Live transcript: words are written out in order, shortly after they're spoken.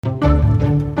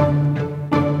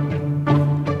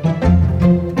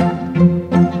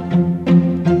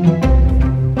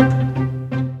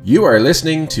You are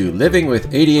listening to Living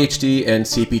with ADHD and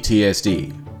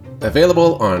CPTSD,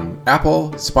 available on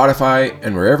Apple, Spotify,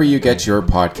 and wherever you get your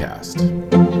podcast.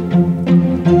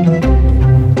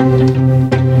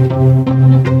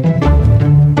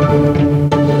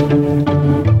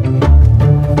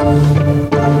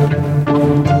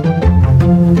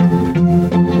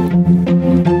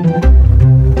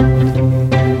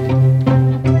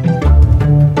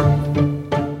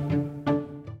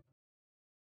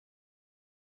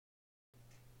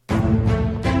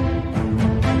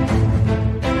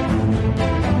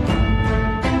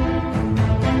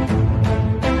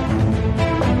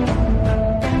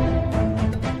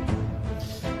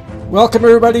 Welcome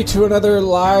everybody to another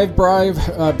live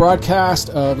broadcast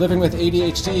of Living with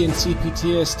ADHD and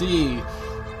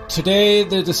CPTSD. Today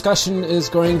the discussion is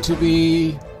going to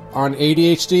be on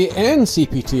ADHD and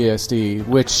CPTSD,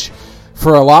 which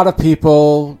for a lot of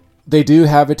people, they do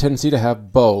have a tendency to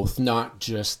have both, not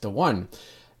just the one.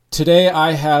 Today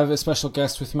I have a special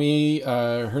guest with me.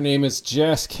 Her name is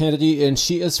Jess Kennedy, and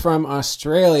she is from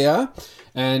Australia,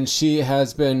 and she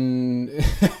has been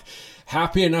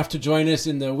happy enough to join us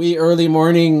in the wee early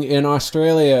morning in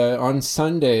Australia on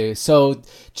Sunday. So,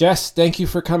 Jess, thank you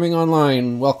for coming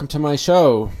online. Welcome to my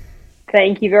show.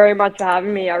 Thank you very much for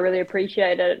having me. I really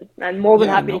appreciate it. And more than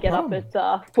happy to get up at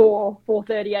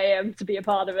 4:30 a.m. to be a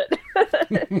part of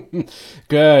it.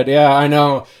 Good. Yeah, I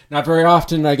know. Not very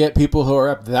often I get people who are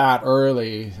up that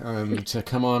early to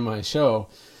come on my show.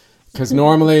 Because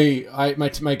normally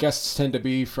my guests tend to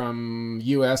be from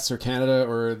US or Canada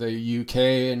or the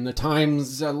UK, and the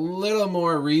time's a little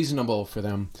more reasonable for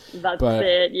them. That's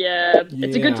it, yeah.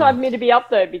 It's a good time for me to be up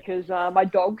though, because my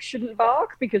dogs shouldn't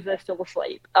bark because they're still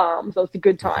asleep. So it's a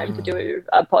good time to do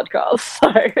a podcast. So.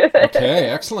 Okay,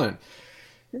 excellent.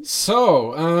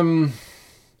 So,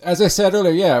 as I said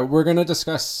earlier, we're going to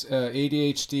discuss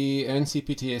ADHD and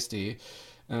CPTSD.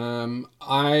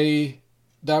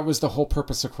 That was the whole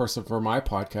purpose, of course, for my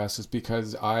podcast, is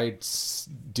because I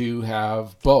do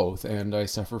have both and I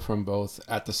suffer from both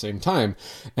at the same time,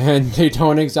 and they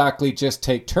don't exactly just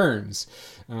take turns.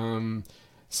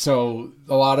 So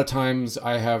a lot of times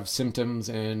I have symptoms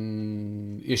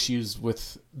and issues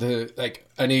with an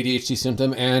ADHD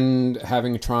symptom and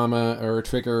having trauma or a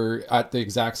trigger at the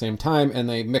exact same time, and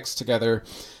they mix together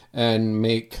and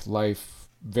make life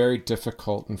very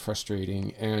difficult and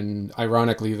frustrating. And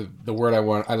ironically, the word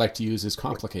I like to use is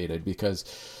complicated, because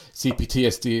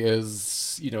CPTSD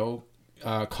is,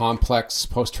 complex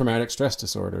post-traumatic stress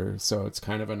disorder. So it's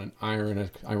kind of an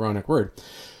ironic word.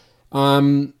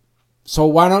 So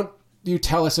why don't you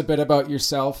tell us a bit about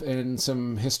yourself and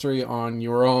some history on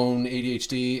your own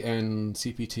ADHD and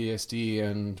CPTSD,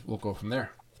 and we'll go from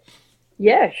there.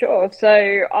 Yeah, sure.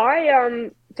 So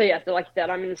so like you said,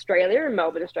 I'm in Australia, in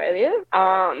Melbourne, Australia.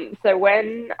 So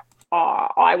when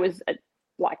I was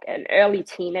an early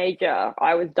teenager,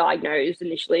 I was diagnosed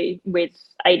initially with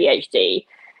ADHD.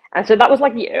 And so that was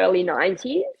like the early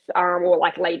 90s, or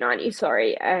like late 90s,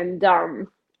 sorry. And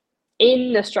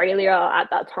in Australia at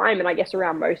that time, and I guess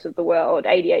around most of the world,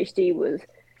 ADHD was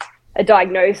a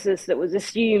diagnosis that was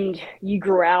assumed you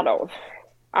grew out of.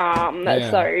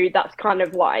 So that's kind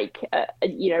of like,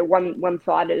 one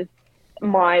side of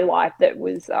my life that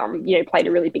was, played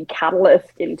a really big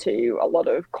catalyst into a lot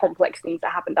of complex things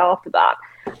that happened after that.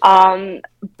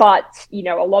 But,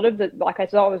 a lot of like I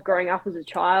said, I was growing up as a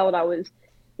child, I was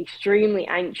extremely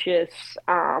anxious,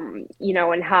 and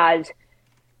had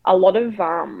a lot of,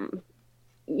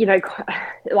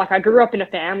 like I grew up in a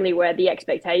family where the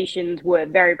expectations were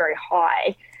very, very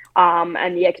high.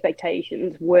 And the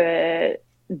expectations were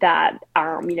that,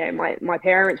 my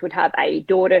parents would have a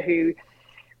daughter who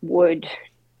would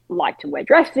like to wear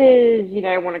dresses,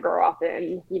 want to grow up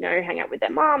and, hang out with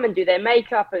their mom and do their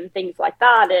makeup and things like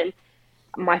that. And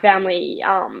my family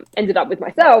ended up with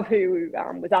myself, who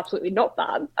was absolutely not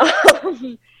that.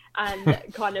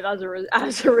 And kind of as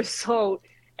a result,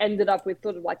 ended up with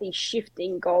sort of like these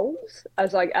shifting goals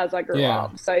as I grew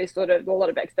up. So sort of a lot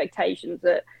of expectations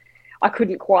that I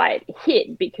couldn't quite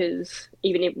hit, because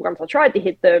even if once I tried to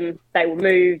hit them, they were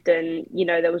moved, and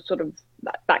there was sort of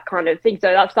that kind of thing.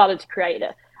 So that started to create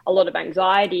a lot of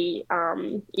anxiety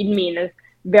in me, in a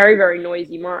very, very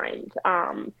noisy mind.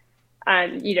 And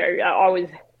I was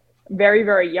very,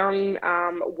 very young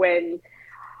when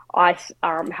I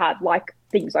had like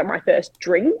things like my first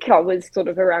drink. I was sort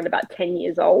of around about 10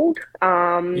 years old,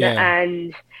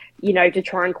 and to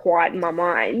try and quieten my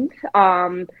mind.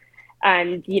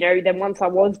 And, then once I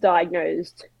was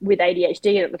diagnosed with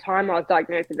ADHD, and at the time I was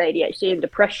diagnosed with ADHD and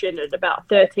depression at about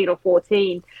 13 or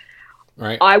 14,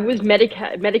 right, I was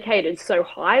medicated so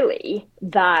highly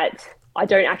that I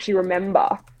don't actually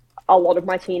remember a lot of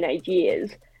my teenage years.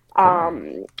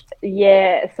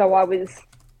 Yeah, so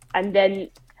and then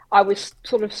I was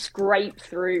sort of scraped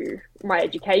through my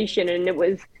education, and it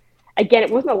was, again,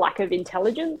 it wasn't a lack of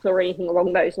intelligence or anything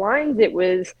along those lines. It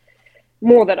was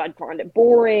more that I'd find it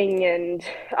boring and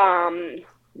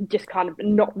just kind of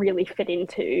not really fit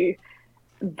into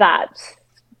that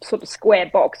sort of square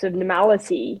box of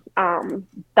normality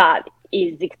that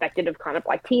is expected of kind of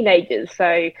like teenagers.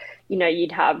 So,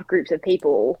 you'd have groups of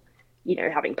people,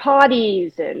 having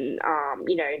parties and,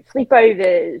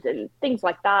 sleepovers and things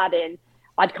like that. And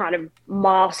I'd kind of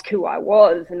mask who I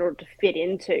was in order to fit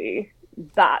into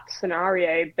that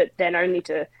scenario, but then only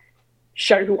to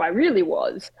show who I really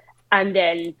was, and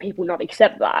then people not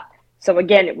accept that. So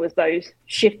again, it was those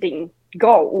shifting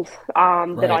goals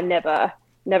that I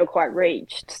never quite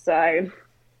reached. So,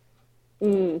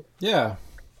 yeah.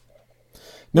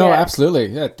 No, absolutely.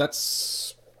 Yeah,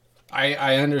 that's,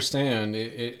 I understand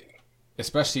it,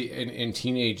 especially in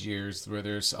teenage years where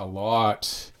there's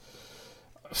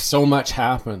so much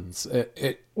happens.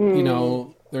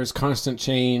 There's constant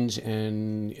change,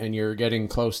 and you're getting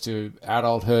close to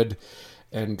adulthood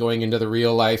and going into the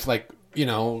real life, like,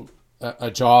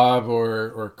 a job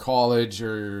or college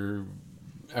or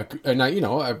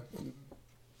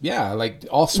like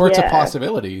all sorts of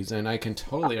possibilities. And I can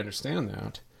totally understand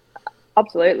that.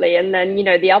 Absolutely. And then,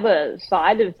 the other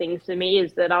side of things for me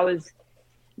is that I was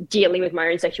dealing with my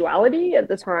own sexuality at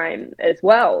the time as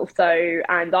well. So,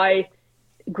 and I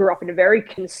grew up in a very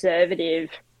conservative,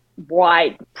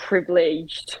 white,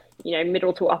 privileged,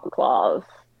 middle to upper class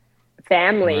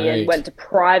family, and went to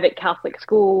private Catholic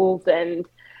schools, and,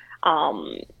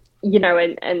 and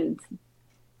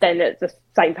then at the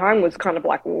same time was kind of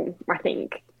like, well, I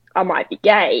think I might be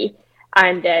gay.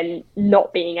 And then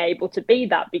not being able to be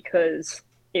that because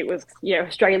it was,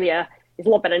 Australia is a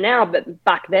lot better now, but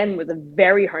back then was a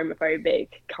very homophobic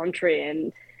country.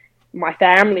 And my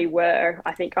family were,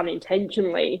 I think,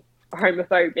 unintentionally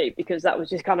homophobic because that was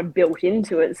just kind of built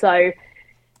into it. So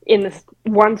in this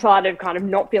one side of kind of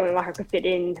not feeling like I could fit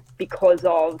in because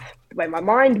of the way my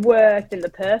mind worked and the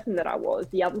person that I was,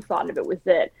 the other side of it was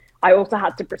that I also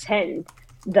had to pretend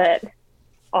that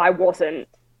I wasn't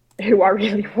who I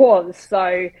really was.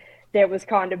 So there was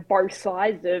kind of both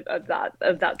sides of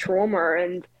that trauma.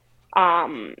 And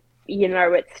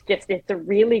it's a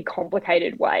really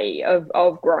complicated way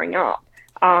of growing up,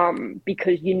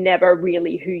 because you're never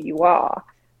really who you are,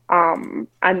 and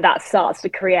that starts to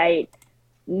create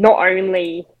not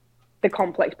only the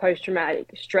complex post-traumatic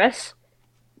stress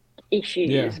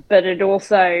issues, but it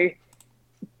also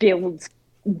builds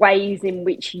ways in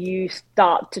which you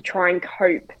start to try and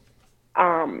cope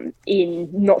in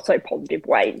not so positive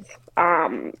ways,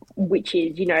 which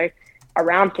is,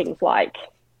 around things like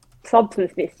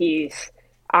substance misuse,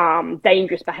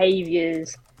 dangerous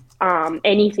behaviors,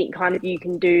 anything kind of you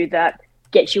can do that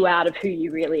gets you out of who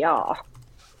you really are.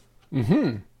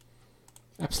 Mm-hmm.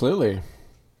 Absolutely.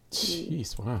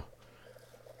 Jeez, wow.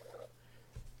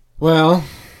 Well,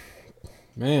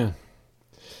 man,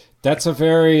 that's a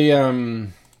very,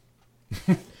 I'm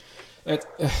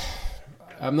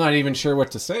not even sure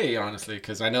what to say, honestly,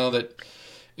 because I know that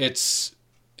it's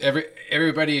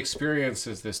everybody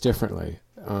experiences this differently.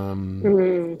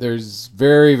 There's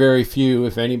very, very few,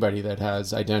 if anybody, that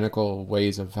has identical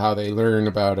ways of how they learn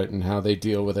about it and how they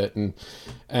deal with it, and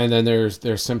then there's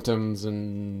symptoms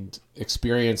and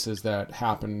experiences that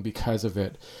happen because of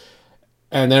it,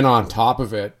 and then on top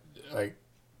of it, like,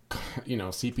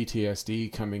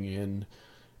 CPTSD coming in,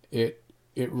 it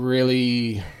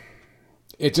really.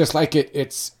 It's just like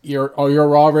you're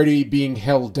already being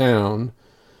held down,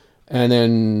 and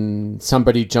then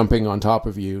somebody jumping on top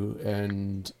of you,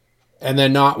 and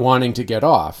then not wanting to get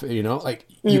off.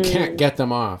 You can't get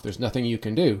them off. There's nothing you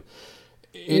can do.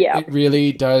 It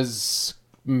really does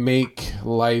make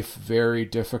life very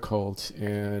difficult,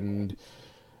 and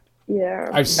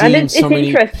I've seen it's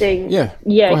interesting.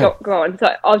 Go on. So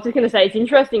I was just going to say, it's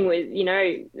interesting with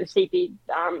the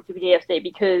CPTSD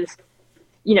because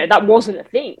that wasn't a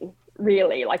thing,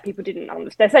 really. Like, people didn't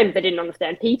understand. Same as they didn't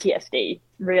understand PTSD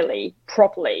really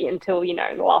properly until, in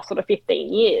the last sort of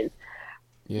 15 years.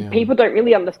 Yeah. People don't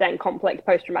really understand complex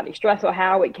post-traumatic stress or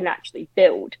how it can actually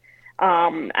build.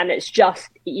 And it's just,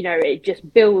 it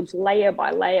just builds layer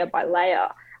by layer by layer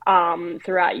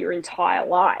throughout your entire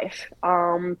life.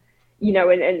 And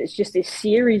it's just this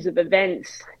series of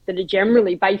events that are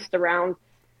generally based around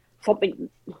something,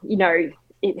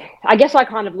 I guess I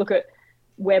kind of look at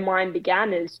where mine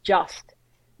began as just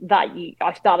that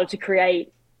I started to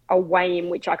create a way in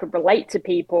which I could relate to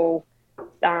people,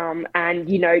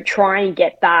 and try and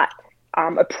get that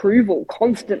approval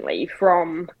constantly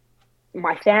from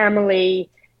my family,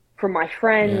 from my Yeah.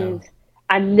 friends,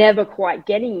 and never quite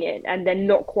getting it, and then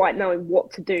not quite knowing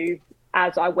what to do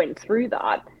as I went through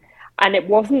that. And it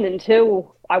wasn't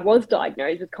until I was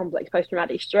diagnosed with complex post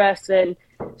traumatic stress and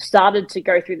started to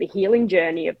go through the healing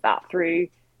journey of that through,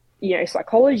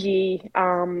 psychology,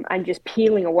 and just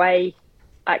peeling away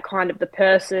at kind of the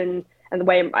person and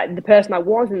the person I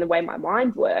was and the way my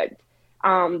mind worked,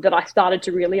 that I started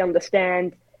to really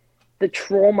understand the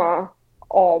trauma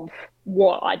of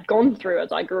what I'd gone through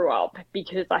as I grew up.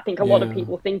 Because I think a lot of Yeah.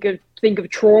 people think of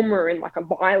trauma in like a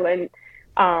violent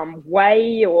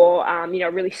way, or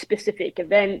a really specific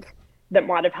event that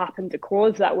might have happened to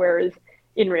cause that. Whereas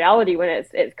in reality, when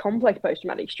it's complex post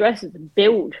traumatic stress, it's a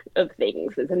build of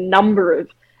things. It's a number of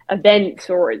events,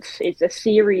 or it's a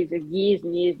series of years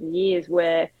and years and years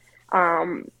where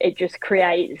it just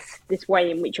creates this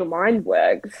way in which your mind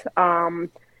works. And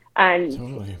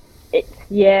Totally.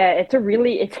 it's a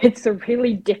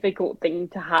really difficult thing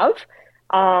to have.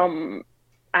 And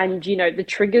the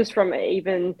triggers from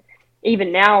it,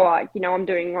 even now, like, I'm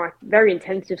doing like very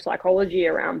intensive psychology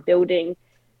around building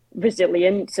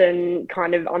resilience and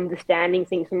kind of understanding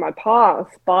things from my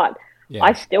past, but Yeah.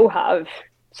 I still have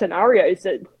scenarios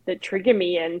that trigger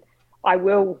me, and I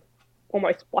will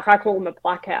almost, like, I call them a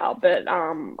blackout, but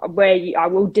I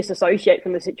will disassociate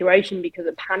from the situation because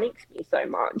it panics me so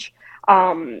much,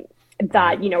 Right.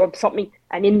 that of something,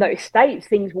 and in those states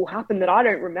things will happen that I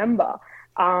don't remember,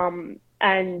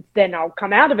 and then I'll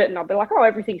come out of it and I'll be like, oh,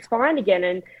 everything's fine again,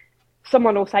 and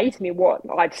someone will say to me what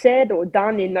I've said or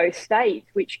done in those states,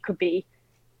 which could be,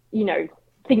 you know,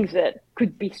 things that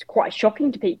could be quite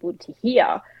shocking to people to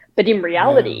hear, but in Yeah.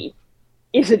 reality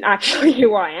isn't actually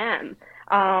who I am.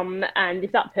 And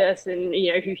if that person,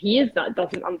 who hears that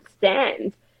doesn't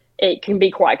understand, it can be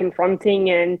quite confronting,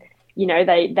 and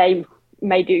they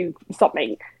may do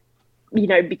something,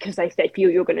 because they feel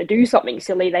you're going to do something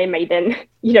silly. They may then,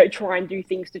 try and do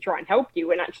things to try and help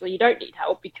you, and actually you don't need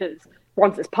help because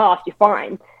once it's passed, you're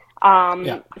fine.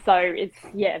 Yeah. So it's,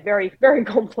 yeah, very, very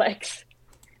complex.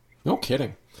 No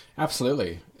kidding.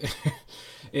 Absolutely.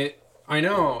 It. I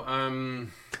know.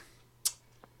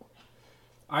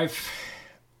 I've.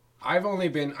 I've only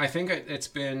been. I think it's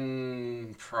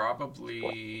been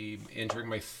probably entering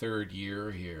my third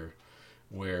year here,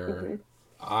 where Mm-hmm.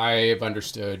 I've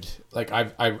understood. Like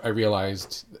I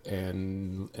realized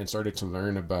and started to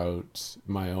learn about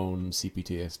my own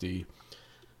CPTSD,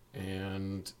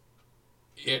 and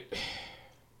it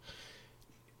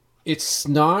it's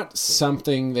not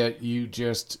something that you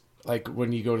just like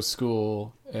when you go to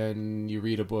school and you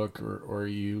read a book or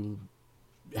you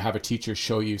have a teacher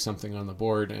show you something on the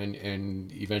board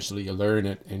and eventually you learn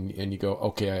it and you go,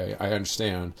 okay, I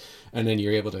understand. And then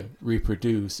you're able to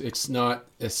reproduce. It's not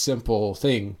a simple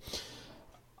thing.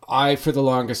 For the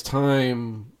longest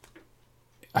time,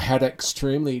 I had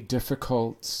extremely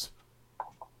difficult,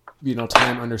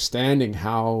 time understanding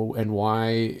how and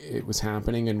why it was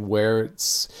happening and where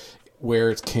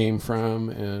it came from,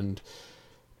 and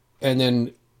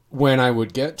then when I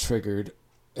would get triggered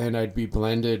and I'd be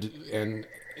blended and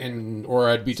or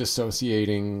I'd be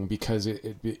dissociating because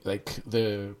it'd be like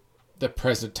the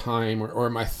present time or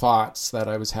my thoughts that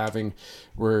I was having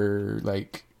were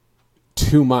like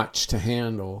too much to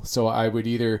handle. So I would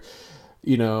either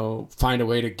find a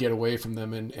way to get away from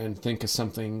them and think of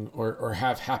something or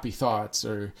have happy thoughts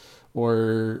or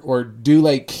do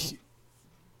like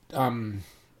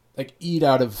eat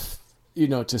out of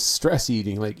just stress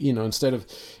eating, like instead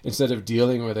of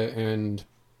dealing with it and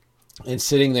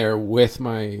sitting there with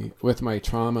my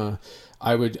trauma,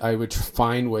 I would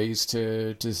find ways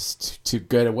to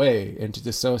get away and to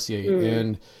dissociate. Mm,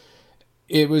 And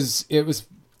it was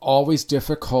always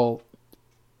difficult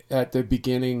at the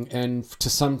beginning, and to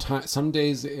some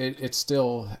days it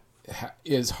still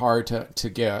is hard to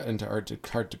get and hard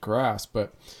to grasp,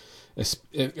 but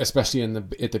especially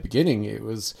at the beginning it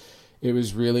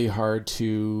was really hard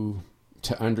to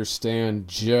understand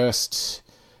just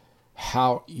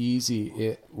how easy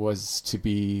it was to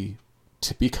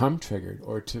become triggered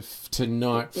or to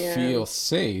not yeah. feel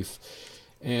safe.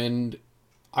 And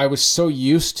I was so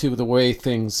used to the way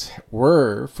things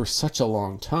were for such a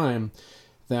long time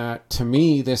that to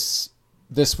me this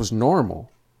was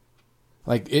normal.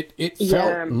 Like it felt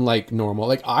Yeah. like normal.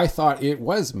 Like I thought it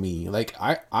was me. Like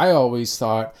I always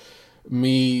thought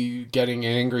me getting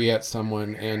angry at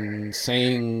someone and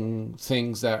saying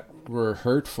things that were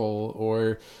hurtful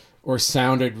or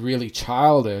sounded really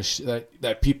childish,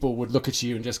 that people would look at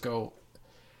you and just go,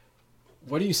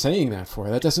 what are you saying that for?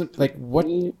 That doesn't, like, what,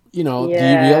 do you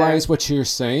Yeah. realize what you're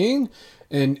saying?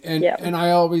 And and Yeah. and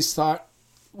I always thought,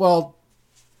 well,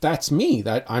 that's me.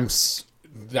 That's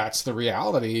the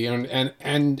reality,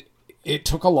 and it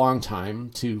took a long time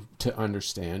to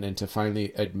understand and to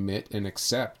finally admit and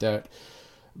accept that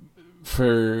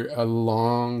for a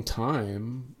long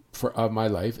time of my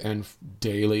life and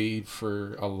daily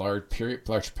for a large period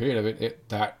of it,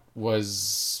 that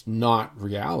was not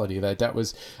reality. That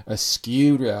was a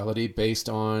skewed reality based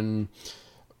on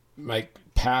like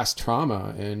past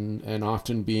trauma and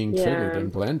often being triggered Yeah.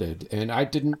 and blended.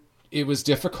 And it was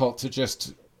difficult to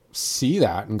just see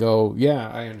that and go, yeah,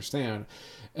 I understand.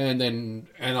 And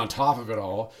on top of it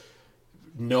all,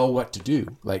 know what to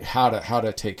do, like how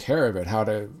to take care of it, how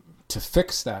to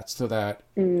fix that, so that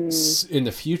in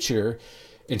the future,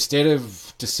 instead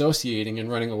of dissociating and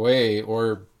running away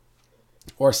or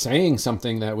saying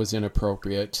something that was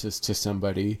inappropriate to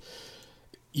somebody,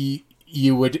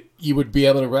 you would be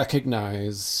able to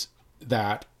recognize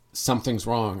that something's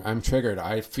wrong. I'm triggered.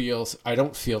 I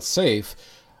don't feel safe.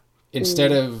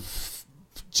 Instead of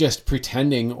just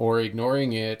pretending or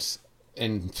ignoring it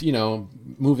and,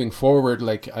 moving forward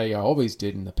like I always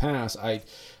did in the past, I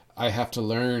have to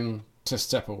learn to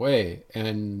step away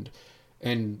and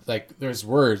like there's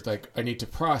words like I need to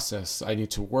process, I need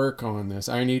to work on this,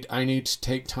 I need to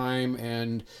take time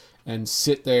and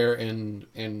sit there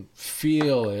and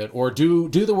feel it, or do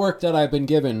the work that I've been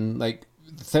given. Like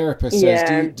the therapist says,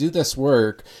 Yeah. do this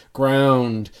work,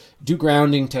 do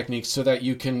grounding techniques so that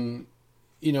you can,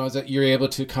 that you're able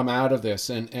to come out of this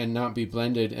and not be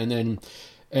blended. And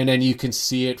then you can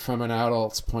see it from an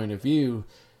adult's point of view.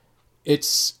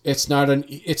 It's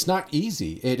not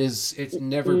easy. It's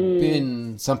never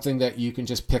been something that you can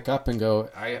just pick up and go,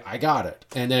 I got it.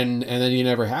 And then you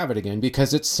never have it again,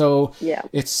 because Yeah.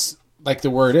 it's like the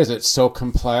word is, it's so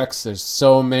complex. There's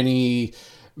so many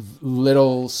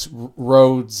little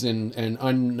roads and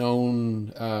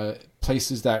unknown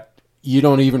places that you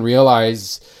don't even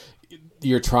realize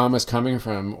your trauma is coming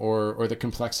from, or the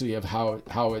complexity of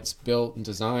how it's built and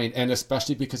designed, and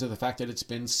especially because of the fact that it's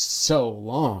been so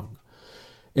long.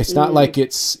 It's not like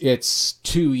it's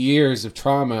 2 years of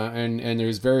trauma and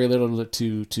there's very little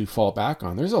to fall back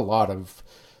on. There's a lot of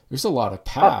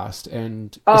past, and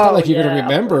it's not like you're going to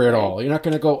remember it all. You're not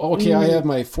going to go, okay, I have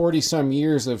my 40 some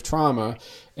years of trauma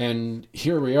and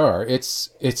here we are.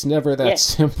 It's never that Yeah.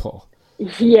 simple.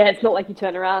 Yeah, it's not like you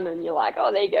turn around and you're like,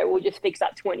 oh, there you go, we'll just fix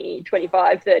that 20,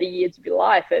 25, 30 years of your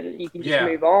life and you can just Yeah.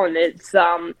 move on. It's,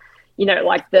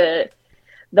 like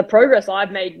the progress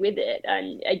I've made with it.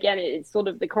 And again, it's sort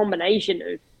of the combination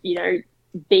of,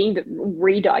 being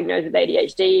re-diagnosed with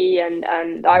ADHD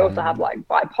and I also have like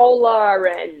bipolar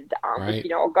and, which,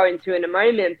 Right. I'll go into in a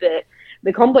moment, but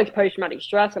the complex post-traumatic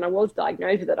stress, and I was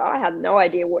diagnosed with it. I had no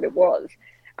idea what it was.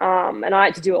 And I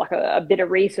had to do like a bit of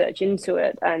research into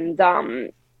it. And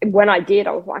when I did,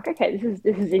 I was like, okay,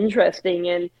 this is interesting.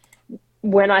 And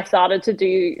when I started to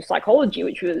do psychology,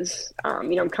 which was,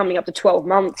 I'm coming up to 12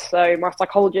 months, so my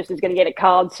psychologist is going to get a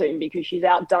card soon because she's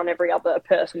outdone every other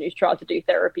person who's tried to do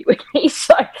therapy with me.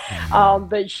 So,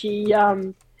 but she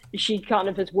kind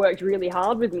of has worked really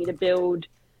hard with me to build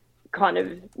kind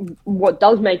of what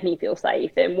does make me feel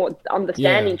safe and what Yeah.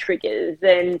 understanding triggers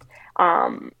and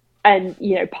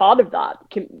part of that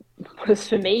was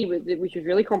for me, which was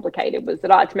really complicated, was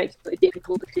that I had to make some really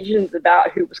difficult decisions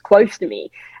about who was close to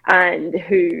me and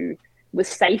who was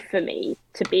safe for me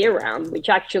to be around, which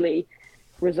actually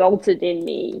resulted in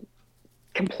me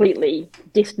completely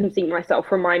distancing myself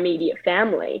from my immediate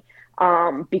family,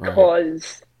 Right.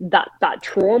 because that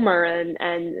trauma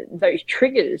and those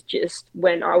triggers, just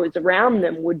when I was around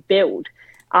them, would build,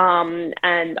 and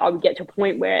I would get to a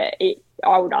point where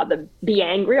I would either be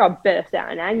angry, I'd burst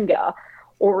out in anger,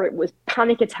 or it was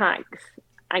panic attacks,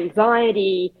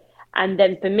 anxiety, and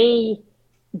then for me,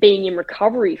 being in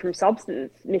recovery from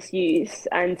substance misuse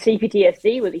and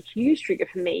CPTSD was a huge trigger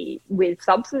for me with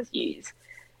substance use.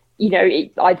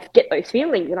 I'd get those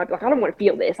feelings and I'd be like, I don't want to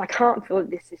feel this. I can't feel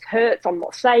this. This hurts. I'm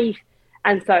not safe.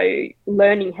 And so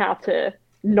learning how to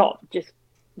not just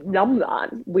numb that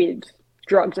with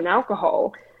drugs and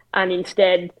alcohol and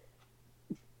instead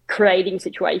creating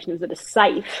situations that are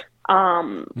safe.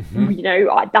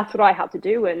 That's what I had to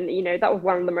do. And, that was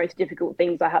one of the most difficult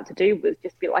things I had to do, was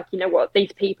just be like, you know what,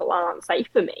 these people aren't safe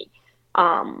for me.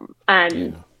 And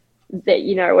Yeah. that,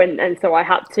 and so I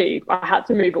had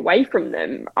to move away from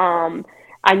them. And,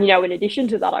 in addition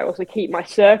to that, I also keep my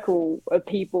circle of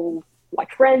people,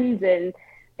 like friends and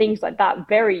things like that,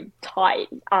 very tight.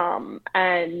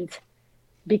 And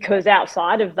because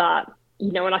outside of that,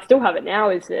 and I still have it now,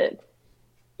 is that,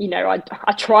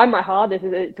 I try my hardest.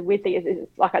 It's a weird thing.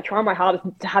 It's like I try my hardest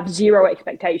to have zero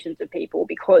expectations of people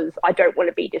because I don't want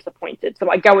to be disappointed. So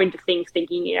I go into things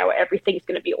thinking, everything's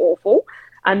going to be awful.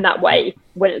 And that way,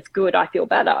 when it's good, I feel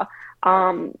better.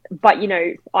 But,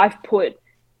 I've put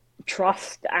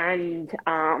trust and,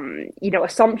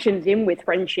 assumptions in with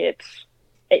friendships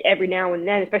every now and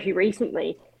then, especially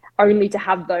recently, only to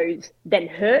have those then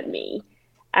hurt me.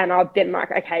 And I've been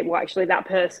like, okay, well, actually, that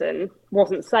person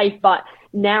wasn't safe. But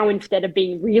now, instead of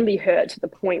being really hurt to the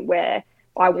point where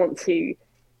I want to,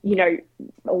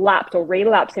 lapse or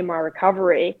relapse in my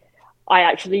recovery, I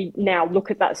actually now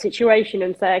look at that situation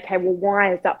and say, okay, well, why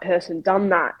has that person done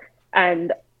that?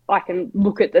 And I can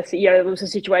look at this, there was a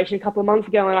situation a couple of months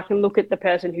ago, and I can look at the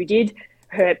person who did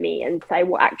hurt me and say,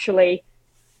 well, actually,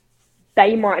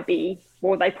 they might be,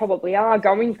 or they probably are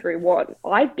going through what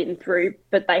I've been through,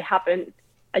 but they haven't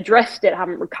addressed it,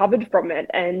 haven't recovered from it.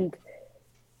 And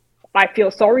I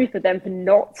feel sorry for them for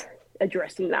not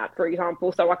addressing that, for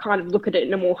example. So I kind of look at it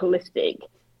in a more holistic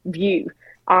view,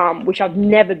 which I've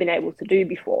never been able to do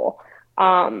before.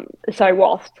 So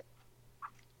whilst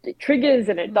it triggers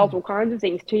and it does all kinds of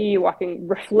things to you, I can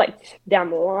reflect down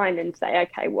the line and say,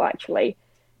 okay, well, actually,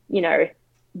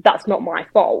 that's not my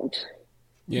fault.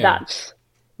 Yeah. That's,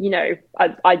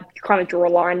 I kind of draw a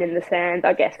line in the sand,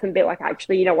 I guess, and be like,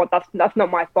 actually, you know what, that's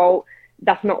not my fault.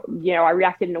 That's not, I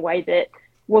reacted in a way that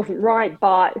wasn't right,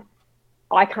 but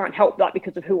I can't help that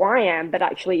because of who I am. But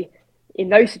actually, in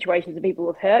those situations, the people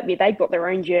who have hurt me, they've got their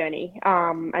own journey,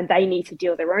 and they need to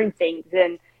deal with their own things.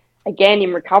 And again,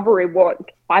 in recovery, what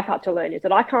I've had to learn is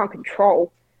that I can't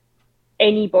control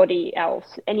anybody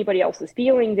else's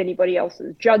feelings, anybody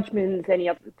else's judgments, any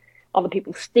other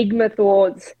people's stigma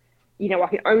thoughts. I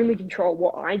can only control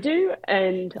what I do,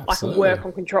 and Absolutely. I can work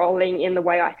on controlling in the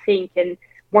way I think. And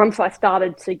once I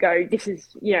started to go, this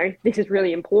is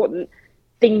really important,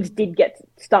 things did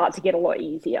start to get a lot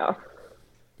easier.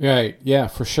 Right. Yeah,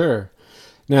 for sure.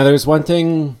 Now there's one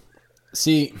thing,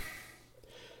 see,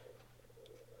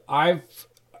 I've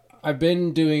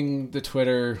been doing the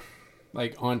Twitter,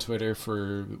 like on Twitter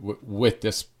for with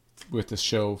this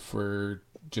show for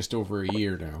just over a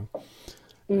year now.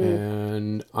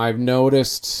 And I've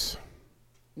noticed,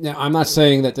 now I'm not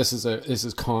saying that this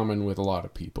is common with a lot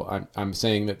of people. I'm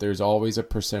saying that there's always a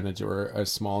percentage or a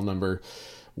small number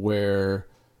where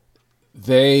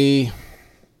they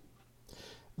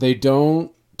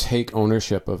don't take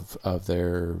ownership of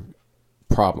their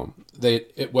problem.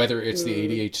 Whether it's the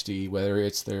ADHD, whether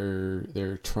it's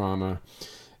their trauma,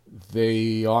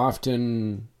 they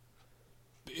often,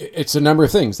 it's a number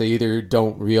of things. They either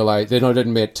don't realize, they don't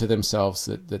admit to themselves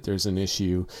that there's an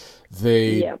issue.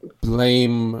 They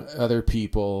blame other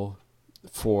people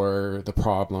for the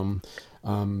problem.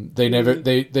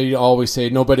 They always say,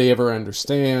 nobody ever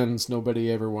understands.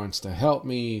 Nobody ever wants to help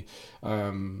me.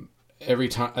 Every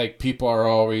time, like, people are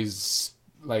always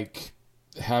like,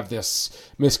 have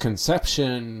this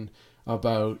misconception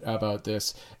about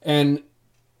this. And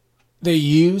they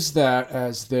use that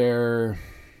as their,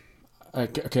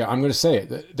 okay, I'm going to say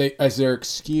it, as their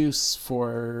excuse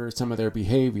for some of their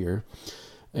behavior.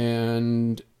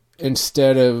 And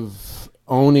instead of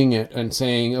owning it and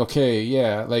saying, okay,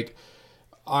 yeah, like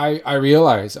I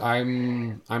realize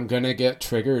I'm going to get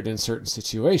triggered in certain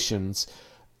situations.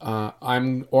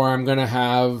 I'm going to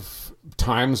have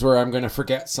times where I'm going to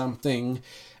forget something.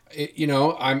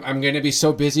 I'm going to be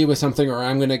so busy with something, or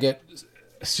I'm going to get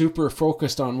super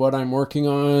focused on what I'm working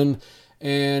on,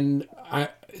 and I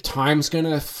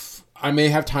may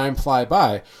have time fly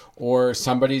by, or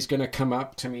somebody's going to come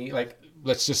up to me, like,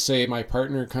 let's just say my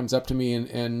partner comes up to me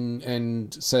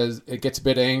and says, it gets a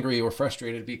bit angry or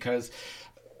frustrated because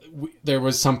there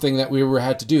was something that we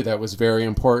had to do that was very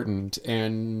important,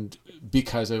 and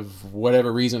because of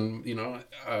whatever reason,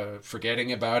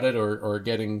 forgetting about it or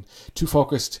getting too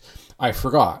focused, I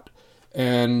forgot.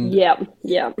 And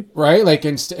right, like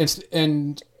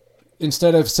and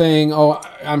instead of saying, "Oh,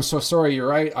 I'm so sorry, you're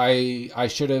right. I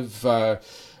should have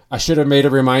made a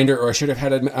reminder, or I should have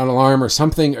had an alarm or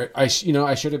something. Or I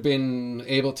should have been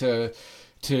able to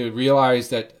realize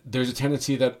that there's a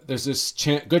tendency that there's this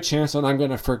good chance that I'm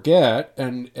going to forget,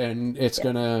 and it's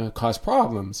going to cause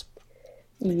problems."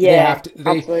 Yeah,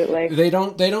 absolutely. They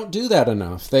don't do that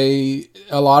enough. A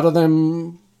lot of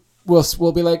them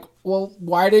will be like, well,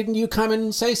 why didn't you come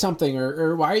and say something,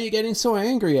 or why are you getting so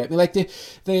angry at me? Like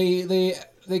they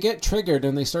get triggered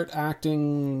and they start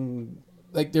acting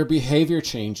like their behavior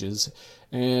changes,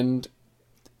 and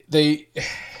they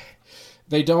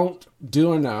don't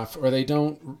do enough, or they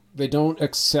don't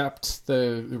accept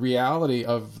the reality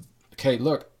of, okay,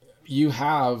 look, you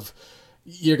have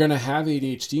you're going to have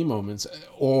ADHD moments,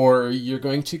 or you're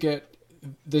going to get,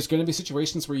 there's going to be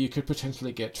situations where you could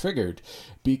potentially get triggered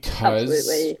because,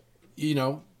 Absolutely. you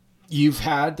know, you've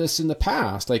had this in the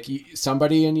past. Like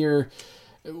somebody in your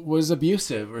was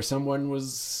abusive, or someone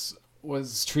was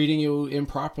treating you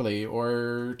improperly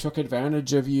or took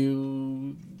advantage of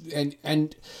you,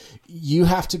 and you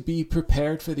have to be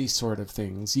prepared for these sort of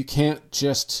things. You can't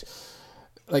just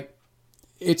like,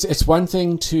 it's one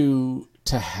thing to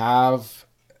have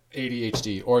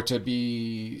ADHD, or to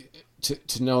be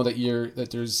to know that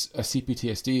there's a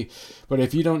CPTSD, but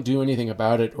if you don't do anything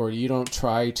about it, or you don't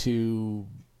try to,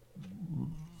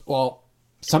 well,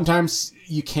 sometimes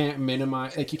you can't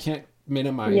minimize, like you can't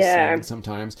minimize things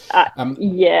sometimes.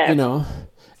 You know,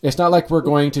 it's not like we're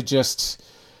going to just,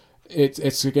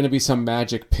 it's going to be some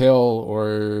magic pill,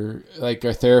 or like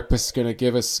a therapist's going to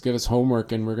give us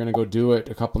homework and we're going to go do it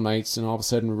a couple nights and all of a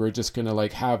sudden we're just going to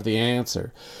like have the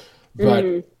answer.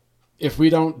 But if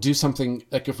we don't do something,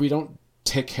 like if we don't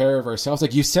take care of ourselves,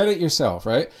 like you said it yourself,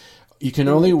 right? You can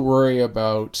only worry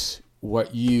about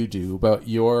what you do, about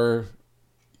yourself.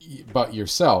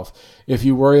 If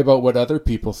you worry about what other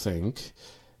people think,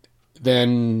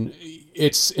 then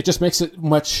it just makes it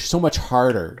so much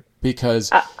harder,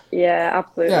 because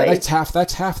absolutely. Yeah,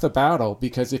 that's half the battle,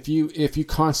 because if you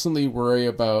constantly worry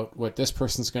about what this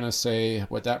person's going to say,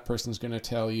 what that person's going to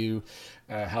tell you,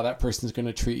 how that person's going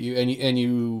to treat you, and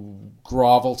you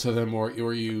grovel to them,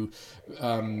 or you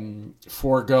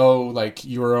forego like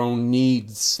your own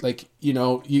needs, like, you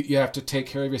know, you have to take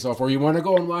care of yourself, or you want to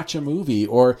go and watch a movie,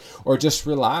 or just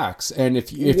relax, and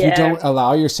if you don't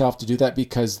allow yourself to do that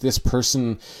because this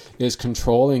person is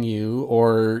controlling you,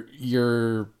 or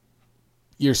you're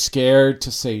scared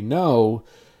to say no,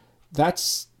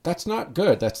 that's not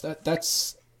good. That's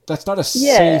not a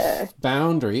safe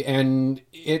boundary. And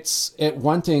it's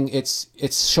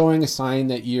showing a sign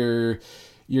that you're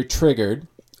triggered,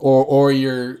 or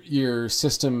your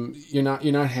system, you're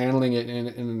not handling it in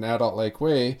an adult like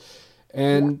way.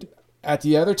 And at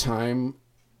the other time,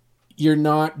 you're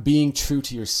not being true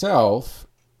to yourself,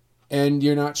 and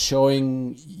you're not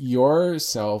showing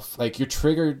yourself, like you're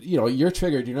triggered,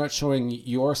 you're not showing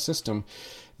your system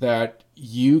that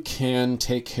you can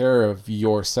take care of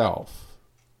yourself.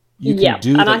 You can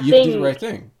do that. You can do the right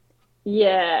thing.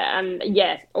 Yeah. And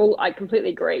yes, I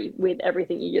completely agree with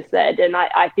everything you just said. And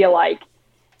I feel like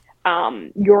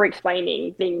you're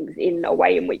explaining things in a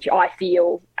way in which I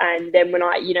feel. And then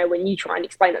when you try and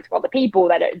explain that to other people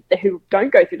who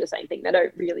don't go through the same thing, they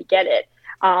don't really get it.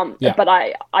 But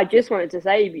I just wanted to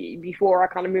say, before I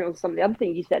kind of move on to some of the other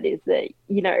things you said, is that,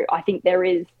 I think there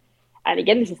is, and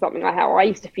again, this is something like how I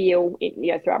used to feel,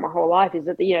 throughout my whole life, is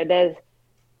that, there's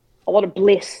a lot of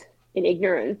bliss in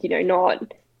ignorance,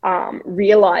 not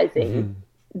realizing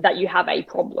that you have a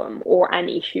problem or an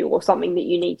issue or something that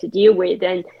you need to deal with.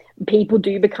 And people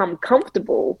do become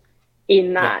comfortable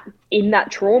in that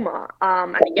trauma,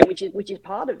 and again, which is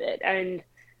part of it. And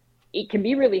it can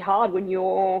be really hard when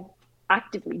you're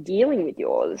actively dealing with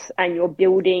yours and you're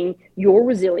building your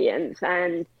resilience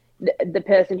and the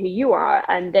person who you are,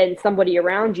 and then somebody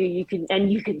around you, you can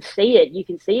see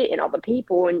it in other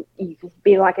people, and you can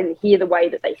be like, and hear the way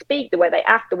that they speak, the way they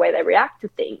act, the way they react to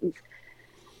things,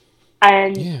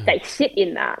 and they sit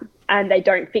in that and they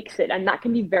don't fix it, and that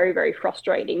can be very, very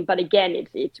frustrating. But again,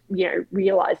 it's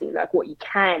realizing like what you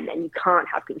can and you can't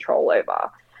have control over.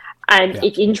 And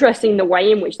it's interesting the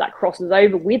way in which that crosses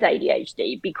over with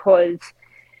ADHD, because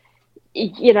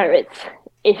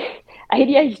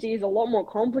ADHD is a lot more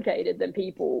complicated than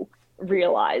people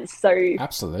realize. So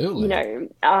absolutely,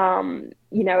 and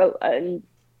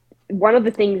one of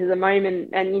the things at the moment,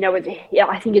 and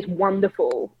I think it's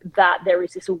wonderful that there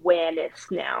is this awareness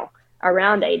now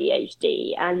around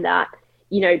ADHD, and that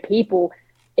people,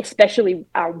 especially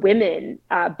women,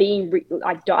 being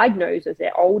diagnosed as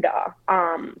they're older,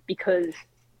 because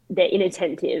they're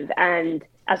inattentive, and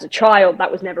as a child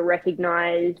that was never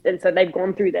recognized, and so they've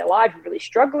gone through their life really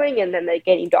struggling, and then they're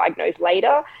getting diagnosed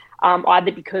later,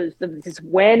 either because of this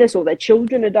awareness or their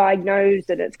children are diagnosed,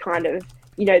 and it's kind of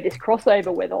this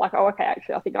crossover where they're like, oh, okay,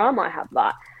 actually I think I might have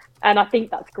that. And I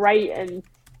think that's great. And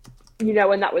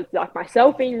and that was like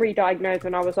myself being re-diagnosed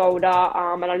when I was older,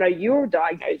 and I know you were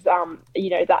diagnosed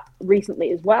that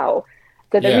recently as well.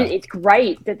 So it's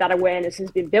great that awareness has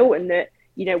been built, and that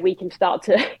we can start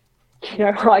to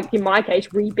like in my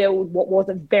case, rebuild what was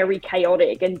a very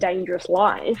chaotic and dangerous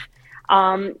life.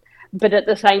 But at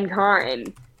the same time,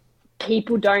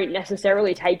 people don't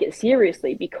necessarily take it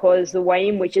seriously, because the way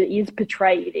in which it is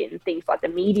portrayed in things like the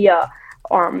media,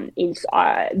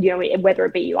 whether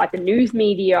it be like the news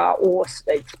media or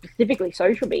specifically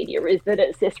social media, is that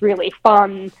it's this really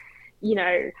fun,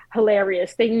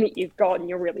 hilarious thing that you've got, and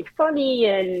you're really funny,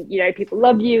 and people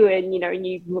love you, and and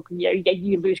you look,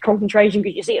 you lose concentration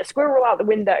because you see a squirrel out the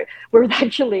window, whereas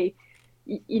actually,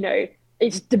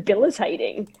 it's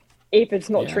debilitating if it's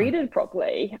not treated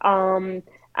properly.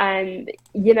 And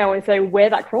so where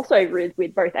that crossover is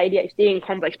with both ADHD and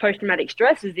complex post-traumatic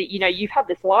stress is that, you've had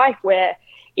this life where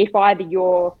if either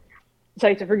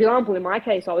so for example, in my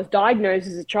case, I was diagnosed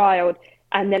as a child,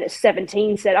 and then at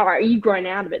 17 said, all right, you've grown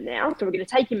out of it now, so we're going to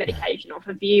take your medication off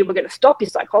of you, we're going to stop your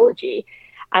psychology.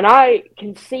 And I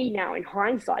can see now in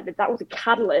hindsight that was a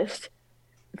catalyst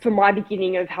for my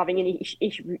beginning of having any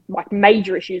like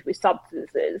major issues with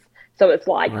substances. So it's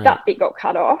like that bit got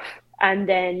cut off, and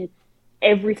then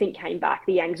everything came back.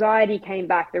 The anxiety came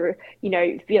back, the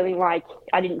feeling like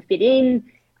I didn't fit in,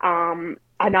 and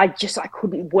I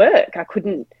couldn't work. I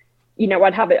couldn't,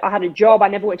 I had a job. I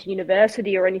never went to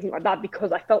university or anything like that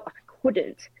because I felt like I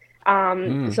couldn't.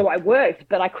 So I worked,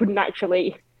 but I couldn't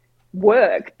actually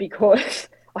work because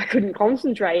I couldn't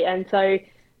concentrate. And so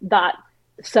that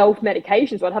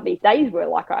self-medication, so I'd have these days where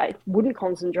like I wouldn't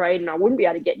concentrate and I wouldn't be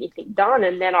able to get anything done,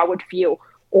 and then I would feel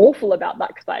awful about that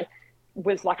because I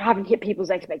was like, I haven't hit people's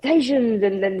expectations,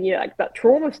 and then like that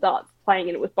trauma starts playing,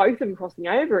 and it was both of them crossing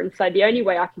over. And so the only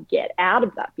way I could get out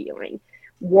of that feeling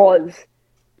was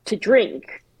to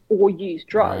drink or use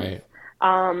drugs.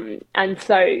 And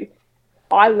so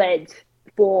I led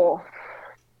for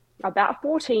about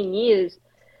 14 years,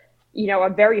 a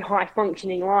very high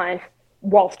functioning life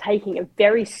whilst taking a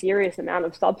very serious amount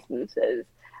of substances.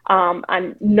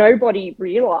 And nobody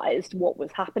realized what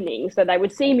was happening. So they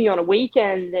would see me on a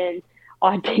weekend and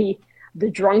I'd be the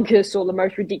drunkest or the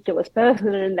most ridiculous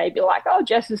person, and they'd be like, oh,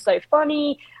 Jess is so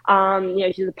funny,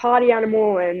 she's a party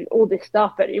animal and all this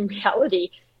stuff. But in reality,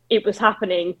 it was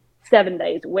happening 7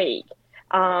 days a week.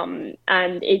 And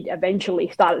it eventually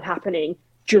started happening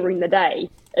during the day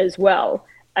as well.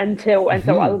 And so I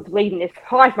was leading this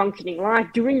high functioning life,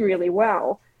 doing really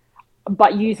well,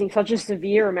 but using such a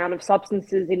severe amount of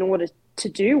substances in order to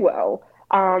do well,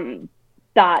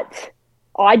 that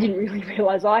I didn't really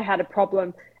realize I had a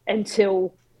problem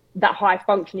until that high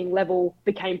functioning level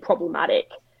became problematic.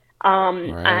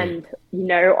 And,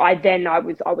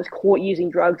 I was caught using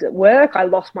drugs at work. I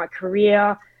lost my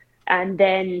career, and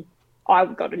then I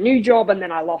got a new job, and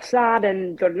then I lost that,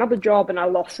 and got another job and I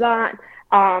lost that.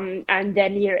 And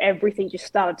then, everything just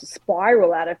started to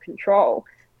spiral out of control.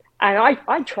 And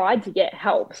I tried to get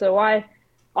help. So I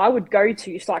would go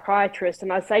to psychiatrists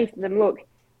and I'd say to them, look,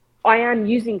 I am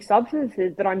using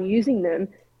substances, but I'm using them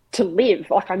to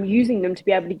live. Like, I'm using them to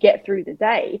be able to get through the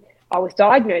day. I was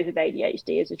diagnosed with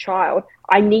ADHD as a child.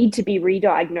 I need to be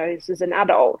re-diagnosed as an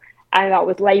adult. And I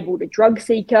was labeled a drug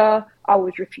seeker. I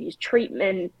was refused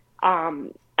treatment,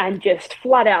 and just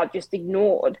flat out just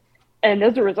ignored. And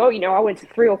as a result, I went to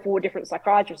 3 or 4 different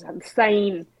psychiatrists and had the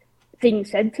same thing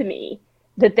said to me,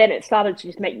 that then it started to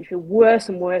just make me feel worse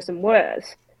and worse and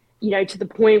worse, to the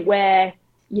point where,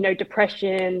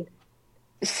 depression,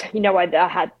 I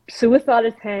had suicide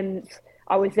attempts.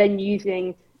 I was then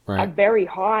using a very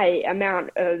high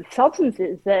amount of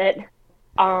substances that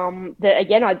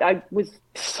again, I was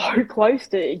so close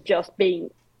to just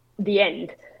being the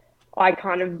end. I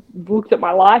kind of looked at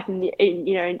my life and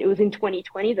it was in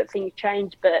 2020 that things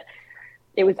changed, but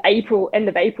it was end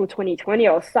of April 2020.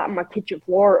 I was sat on my kitchen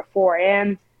floor at 4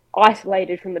 a.m.,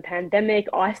 isolated from the pandemic,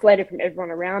 isolated from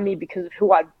everyone around me because of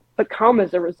who I'd become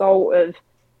as a result of,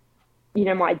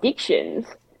 my addictions,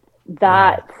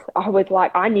 that I was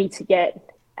like, I need to get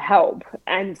help.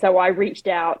 And so I reached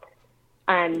out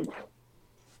and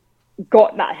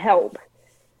got that help.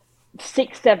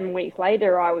 6-7 weeks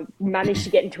later, I managed to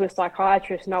get into a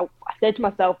psychiatrist, and I said to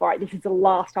myself, all right, this is the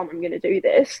last time I'm going to do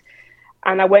this.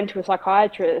 And I went to a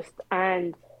psychiatrist,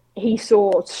 and he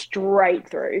saw straight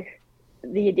through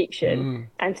the addiction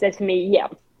and said to me, yeah,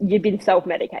 you've been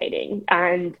self-medicating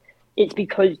and it's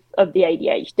because of the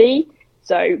ADHD.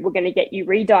 So we're going to get you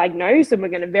re-diagnosed, and we're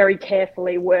going to very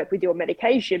carefully work with your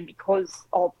medication because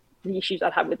of the issues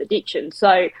I've had with addiction.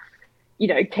 So,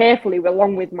 carefully,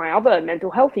 along with my other mental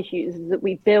health issues, is that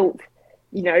we built,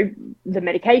 the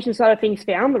medication side of things,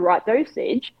 found the right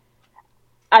dosage.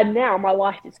 And now my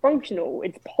life is functional.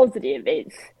 It's positive.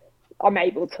 I'm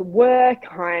able to work.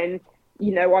 I'm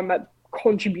a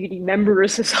contributing member of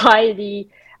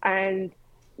society, and,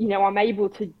 I'm able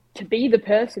to be the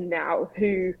person now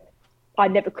who I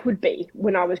never could be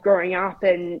when I was growing up.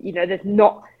 And,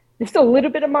 there's still a little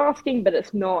bit of masking, but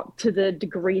it's not to the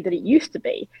degree that it used to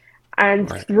be.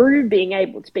 And Right. through being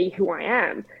able to be who I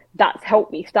am, that's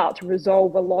helped me start to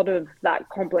resolve a lot of that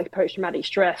complex post-traumatic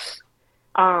stress,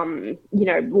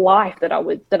 life that I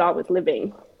was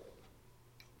living.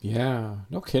 Yeah.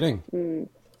 No kidding. Mm.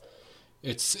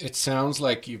 It sounds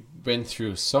like you've been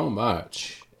through so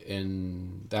much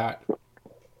in that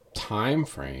time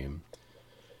frame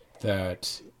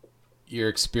that your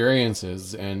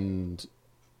experiences and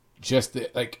just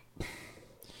like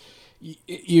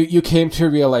you came to a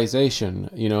realization,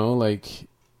 like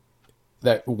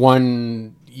that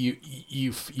one you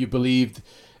believed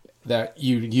that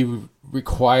you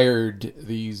required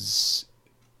these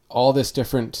all this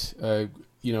different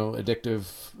addictive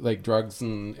like drugs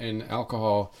and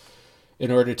alcohol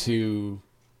in order to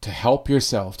help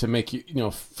yourself, to make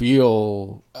you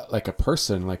feel like a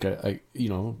person, like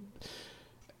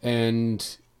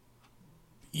and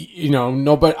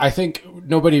nobody, I think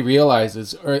nobody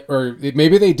realizes, or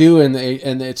maybe they do, and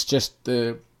it's just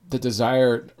the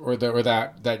desire or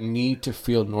that need to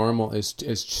feel normal is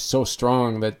so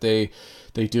strong that they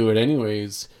do it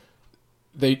anyways.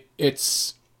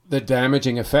 It's the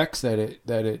damaging effects that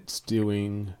it's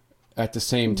doing at the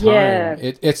same time. Yeah.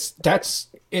 It's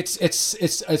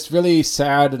really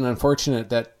sad and unfortunate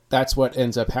that that's what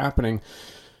ends up happening.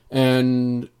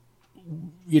 And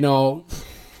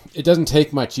it doesn't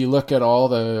take much. You look at all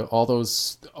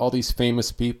these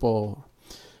famous people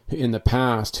in the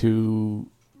past who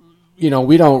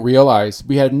we don't realize,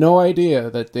 we had no idea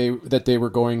that they were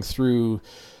going through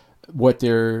what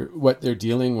they're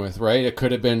dealing with, right? It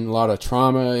could have been a lot of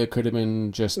trauma. It could have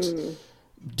been just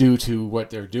due to what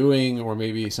they're doing, or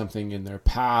maybe something in their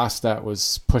past that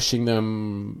was pushing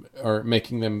them or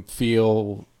making them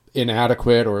feel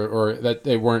inadequate, or that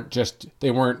they weren't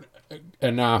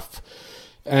enough.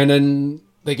 And then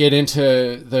they get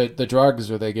into the drugs,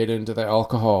 or they get into the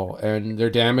alcohol, and they're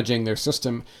damaging their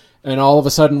system. And all of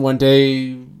a sudden one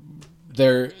day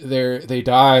they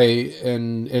die,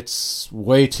 and it's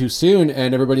way too soon,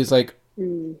 and everybody's like,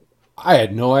 I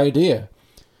had no idea.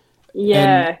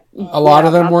 Yeah. And a lot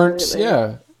of them absolutely.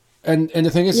 weren't. And the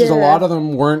thing is a Yeah. lot of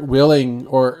them weren't willing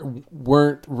or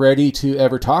weren't ready to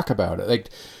ever talk about it. Like,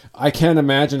 I can't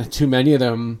imagine too many of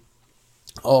them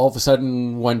all of a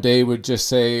sudden one day would just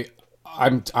say,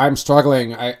 I'm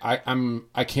struggling.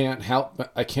 I can't help.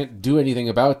 I can't do anything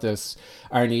about this.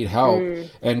 I need help,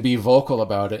 and be vocal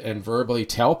about it and verbally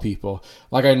tell people.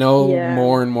 Like, I know Yeah.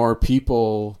 more and more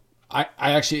people. I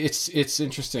actually, it's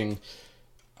interesting.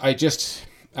 I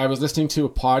was listening to a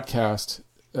podcast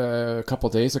a couple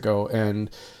days ago, and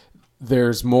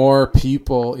there's more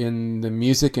people in the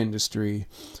music industry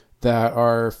that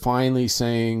are finally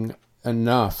saying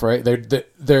enough. Right?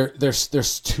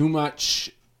 There's too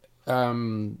much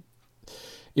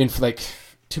like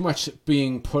too much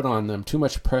being put on them, too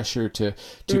much pressure to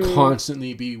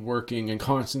constantly be working and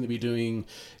constantly be doing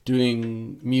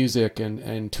music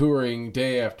and touring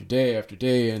day after day after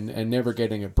day, and never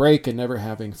getting a break, and never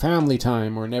having family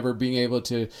time, or never being able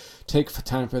to take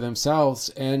time for themselves,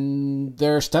 and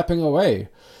they're stepping away,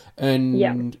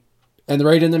 Yeah. and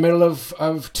right in the middle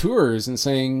of tours, and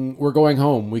saying, we're going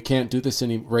home, we can't do this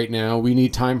right now, we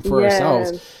need time for Yeah.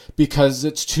 ourselves, because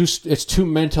it's too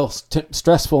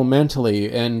stressful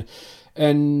mentally, and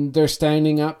they're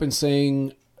standing up and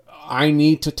saying, I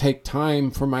need to take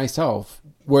time for myself,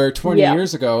 where 20 Yeah.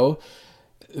 years ago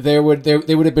they would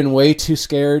have been way too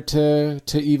scared to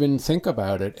even think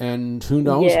about it, and who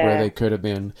knows where Yeah. they could have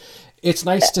been. It's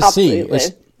nice to see. Absolutely.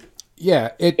 It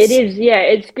It's is. Yeah.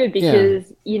 It's good yeah,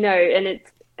 because, and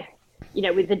it's,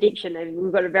 with addiction, and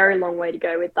we've got a very long way to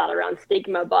go with that around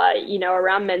stigma, but,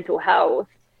 around mental health,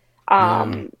 yeah,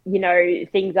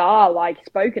 things are like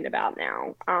spoken about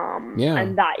now. yeah,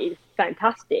 And that is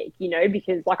fantastic,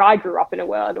 because like I grew up in a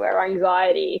world where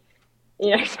anxiety,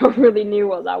 someone really knew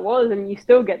what that was, and you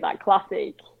still get that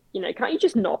classic, can't you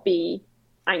just not be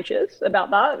anxious about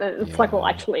that? And it's like, well, yeah,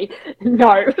 actually,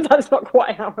 no, that's not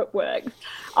quite how it works.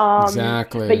 But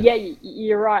exactly, yeah,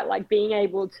 you're right. Like being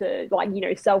able to, like,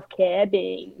 self care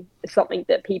being something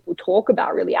that people talk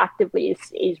about really actively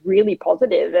is really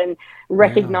positive, and yeah,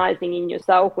 recognizing in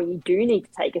yourself when you do need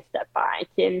to take a step back.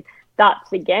 And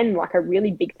that's again like a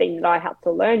really big thing that I had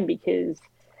to learn because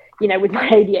with my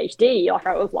ADHD, like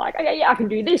I was like, okay, yeah, I can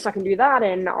do this, I can do that,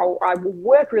 and I will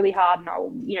work really hard, and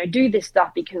I'll, do this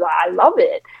stuff because I love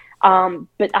it.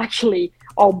 But actually,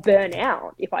 I'll burn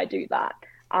out if I do that.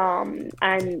 And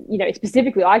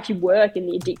specifically, I actually work in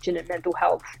the addiction and mental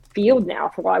health field now.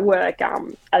 So I work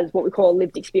as what we call a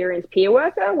lived experience peer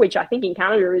worker, which I think in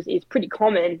Canada is pretty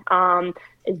common.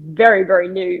 It's very, very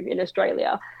new in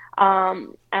Australia.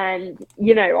 And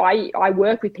I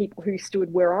work with people who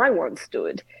stood where I once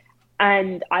stood,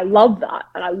 And I love that.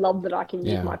 And I love that I can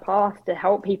use Yeah. my past to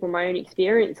help people, my own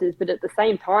experiences. But at the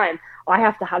same time, I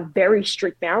have to have very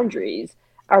strict boundaries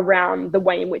around the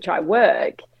way in which I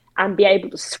work and be able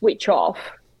to switch off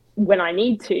when I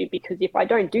need to. Because if I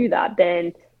don't do that,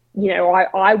 then,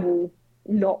 I will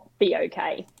not be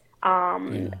okay.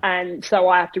 And so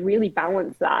I have to really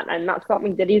balance that. And that's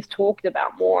something that is talked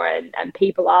about more and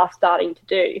people are starting to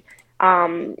do.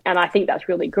 And I think that's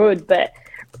really good. But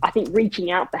I think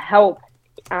reaching out for help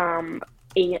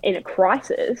in a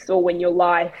crisis, or when your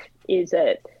life is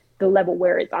at the level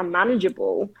where it's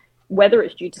unmanageable, whether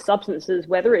it's due to substances,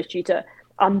 whether it's due to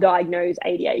undiagnosed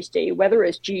ADHD, whether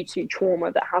it's due to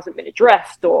trauma that hasn't been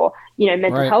addressed, or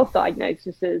mental health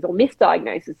diagnoses or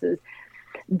misdiagnoses,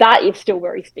 that is still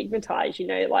very stigmatized,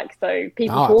 so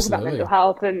people talk about mental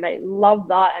health and they love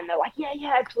that, and they're like, yeah,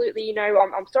 absolutely,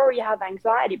 I'm sorry you have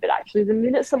anxiety, but actually the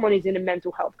minute someone is in a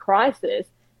mental health crisis,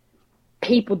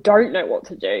 people don't know what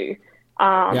to do.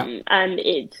 And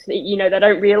it's, they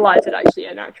don't realize that actually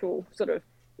an actual sort of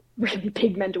really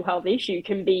big mental health issue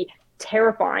can be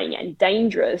terrifying and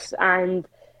dangerous, and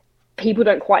people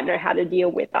don't quite know how to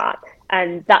deal with that.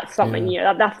 And that's something,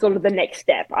 that's sort of the next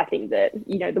step, I think, that,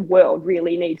 the world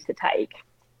really needs to take.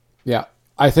 Yeah.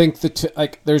 I think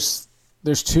there's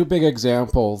two big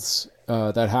examples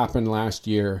that happened last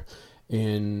year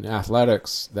in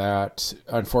athletics that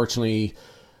unfortunately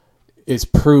is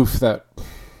proof that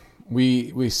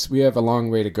we have a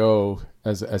long way to go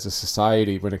as a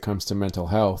society when it comes to mental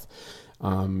health.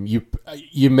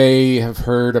 You may have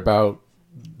heard about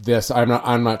this.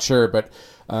 I'm not sure, but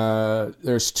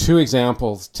there's two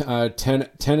examples.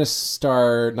 Tennis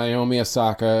star Naomi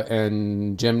Osaka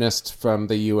and gymnast from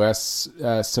the U.S.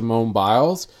 Simone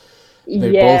Biles.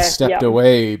 They both stepped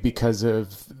away because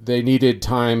they needed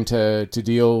time to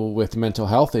deal with mental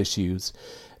health issues,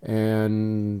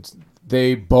 and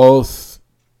they both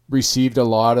received a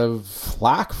lot of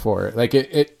flack for it. Like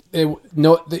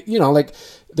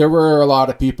there were a lot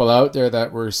of people out there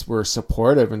that were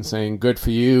supportive and saying, "Good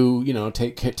for you.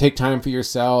 Take time for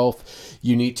yourself.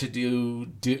 You need to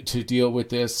deal with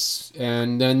this."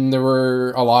 And then there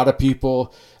were a lot of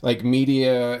people, like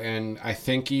media, and I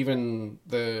think even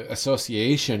the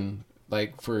association,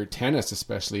 like for tennis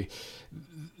especially,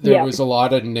 there was a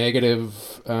lot of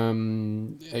negative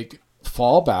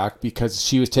fallback because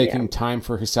she was taking time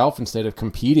for herself instead of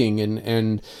competing,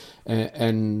 and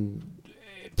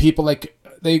people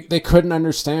they couldn't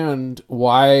understand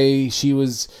why she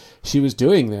was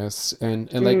doing this,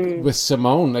 and like with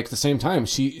Simone, like at the same time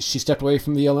she stepped away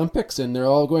from the Olympics, and they're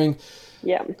all going,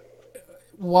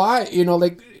 why?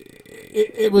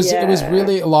 It was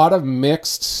really a lot of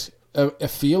mixed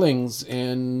feelings,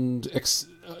 and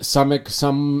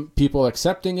some people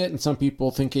accepting it and some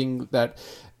people thinking that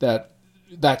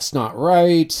that's not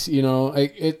right. We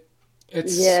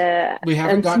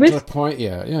haven't gotten to the point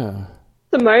yet.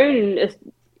 Simone,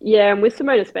 and with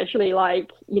Simone especially,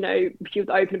 she was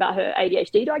open about her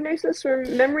ADHD diagnosis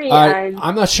from memory, and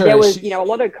I'm not sure there was a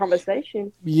lot of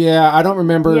conversation. Yeah, I don't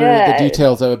remember the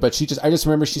details of it, but I just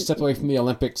remember she stepped away from the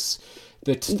Olympics,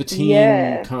 the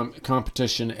team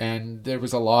competition, and there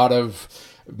was a lot of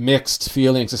mixed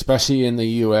feelings, especially in the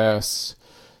U.S.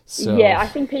 So. Yeah, I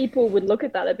think people would look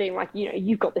at that as being like,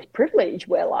 you've got this privilege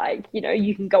where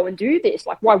you can go and do this.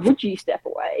 Like, why would you step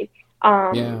away?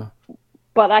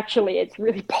 But actually it's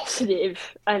really positive,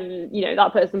 and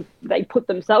that person, they put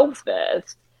themselves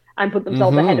first and put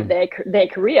themselves ahead of their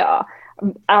career,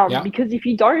 because if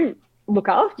you don't look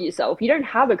after yourself, you don't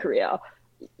have a career,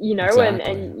 exactly.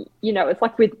 and it's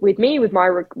like with me, with my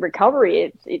recovery,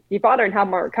 it's if I don't have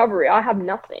my recovery, I have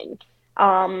nothing.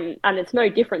 And it's no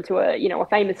different to a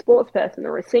famous sports person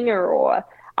or a singer or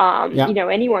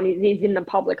anyone who is in the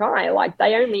public eye. Like,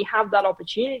 they only have that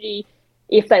opportunity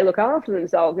if they look after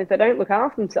themselves. If they don't look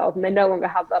after themselves, and they no longer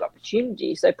have that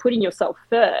opportunity. So putting yourself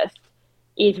first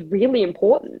is really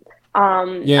important.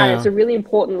 And it's a really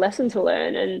important lesson to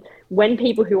learn. And when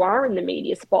people who are in the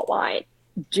media spotlight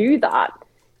do that,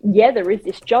 there is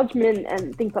this judgment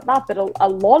and things like that. But a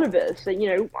lot of us, I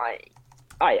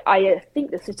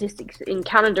think the statistics in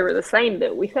Canada are the same,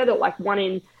 but we said that like one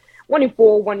in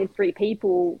 4, 1 in 3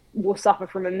 people will suffer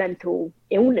from a mental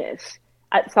illness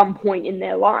at some point in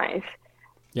their life.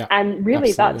 Yeah, and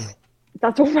really that's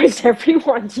almost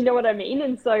everyone. Do you know what I mean?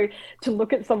 And so to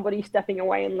look at somebody stepping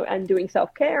away and doing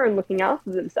self-care and looking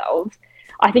after themselves,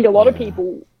 I think a lot of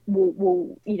people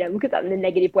will look at that in a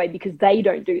negative way because they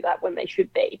don't do that when they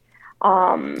should be.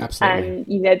 And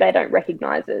they don't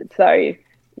recognize it. So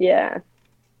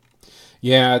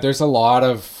there's a lot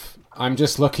of, I'm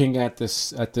just looking at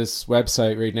this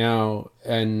website right now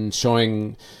and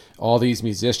showing all these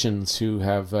musicians who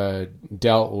have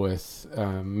dealt with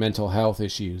mental health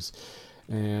issues.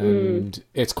 And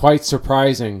it's quite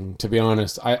surprising, to be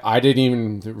honest. I didn't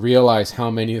even realize how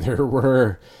many there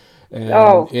were.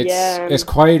 And it's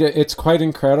quite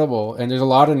incredible. And there's a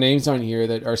lot of names on here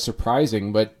that are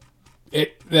surprising, but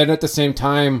then at the same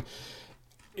time,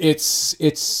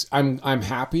 I'm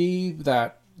happy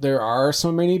that there are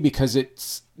so many, because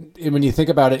when you think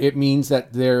about it, it means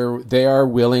that they are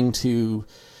willing to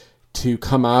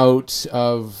come out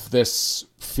of this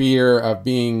fear of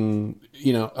being,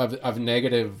 of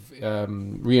negative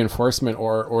reinforcement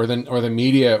or the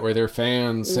media or their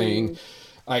fans saying,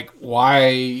 like,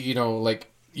 why,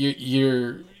 like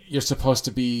you're supposed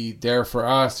to be there for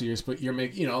us. You're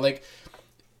making, like,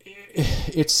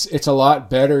 it's a lot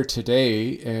better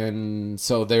today, and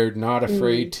so they're not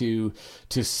afraid to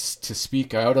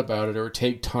speak out about it or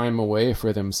take time away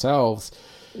for themselves.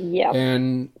 Yeah.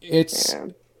 And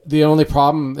the only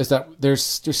problem is that there's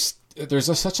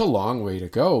such a long way to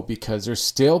go, because there's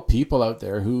still people out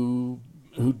there who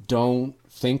don't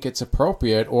think it's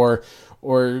appropriate, or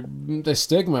the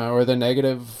stigma or the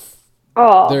negative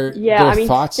their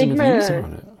thoughts stigma, and views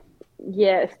on it.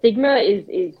 Yeah, stigma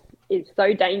is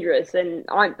so dangerous. And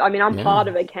I'm part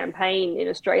of a campaign in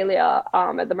Australia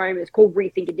at the moment. It's called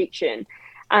Rethink Addiction,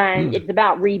 and it's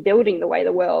about rebuilding the way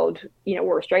the world,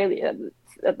 or Australia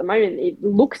at the moment, it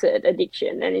looks at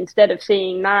addiction. And instead of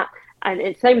seeing that, and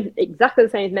it's exactly the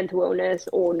same as mental illness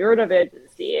or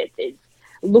neurodivergency, it's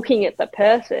looking at the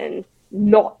person,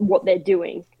 not what they're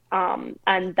doing.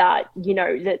 And that,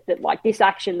 that like this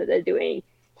action that they're doing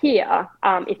here,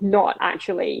 is not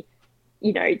actually,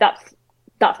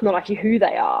 that's not actually who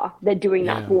they are. They're doing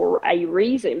that for a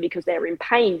reason, because they're in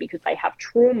pain, because they have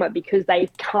trauma, because they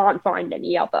can't find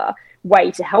any other way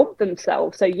to help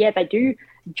themselves. So they do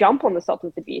jump on the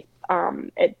substance abuse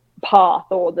path,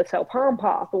 or the self-harm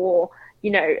path, or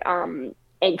any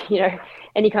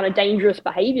kind of dangerous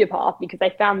behavior path, because they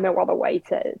found no other way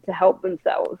to help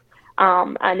themselves.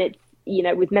 And it's,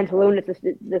 with mental illness,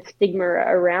 the stigma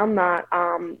around that,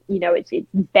 it's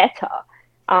better.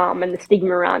 And the stigma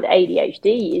around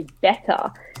ADHD is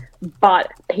better,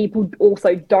 but people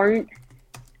also don't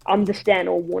understand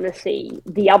or want to see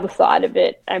the other side of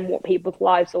it, and what people's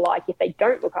lives are like if they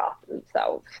don't look after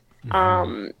themselves.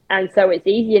 And so it's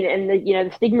easy, and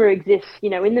the stigma exists,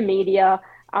 in the media.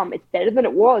 It's better than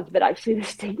it was, but actually the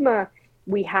stigma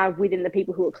we have within the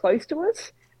people who are close to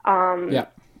us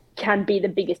can be the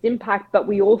biggest impact. But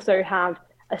we also have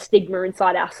a stigma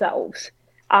inside ourselves.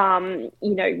 When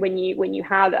you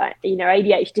have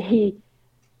ADHD,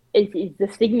 is the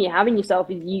stigma you have in yourself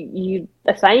is you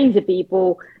are saying to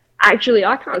people, actually,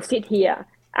 I can't sit here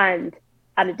and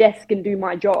at a desk and do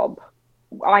my job.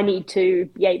 I need to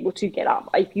be able to get up.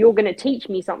 If you're going to teach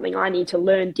me something, I need to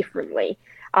learn differently.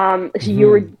 So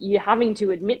you're having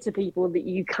to admit to people that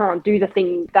you can't do the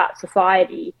thing that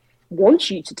society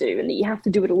wants you to do, and that you have to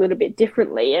do it a little bit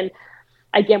differently. And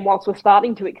again, whilst we're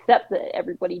starting to accept that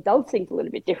everybody does things a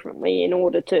little bit differently in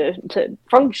order to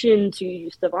function, to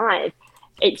survive,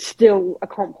 it's still a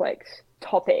complex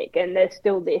topic, and there's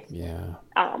still this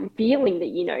feeling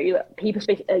that people,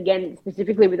 again,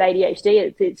 specifically with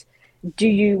ADHD, it's do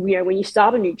you when you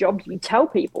start a new job, do you tell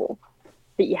people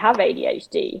that you have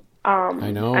ADHD?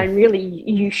 I know, and really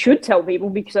you should tell people,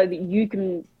 because so that you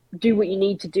can do what you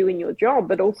need to do in your job.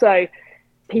 But also,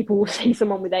 people will see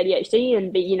someone with ADHD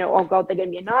and be, oh God, they're going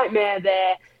to be a nightmare.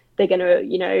 They're going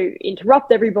to,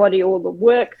 interrupt everybody. All the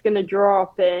work's going to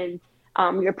drop, and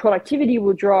your productivity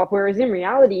will drop. Whereas in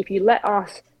reality, if you let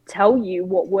us tell you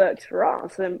what works for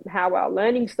us and how our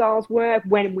learning styles work,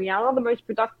 when we are the most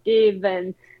productive,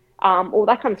 and all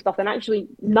that kind of stuff, and actually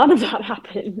none of that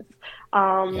happens.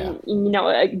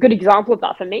 A good example of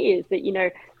that for me is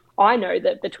that, I know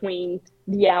that between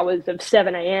the hours of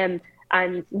 7 a.m.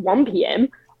 and 1 p.m.,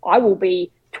 I will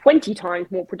be 20 times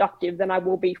more productive than I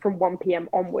will be from 1 p.m.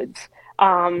 onwards.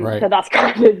 So that's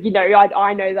kind of,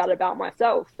 I know that about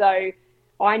myself. So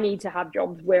I need to have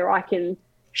jobs where I can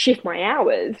shift my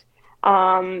hours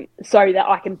so that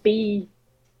I can be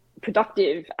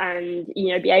productive and,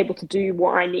 be able to do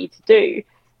what I need to do,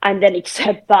 and then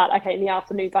accept that, okay, in the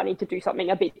afternoons I need to do something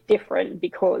a bit different,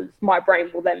 because my brain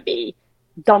will then be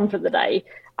done for the day.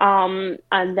 And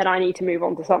then I need to move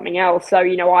on to something else. So,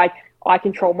 I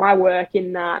control my work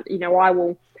in that, I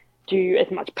will do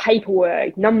as much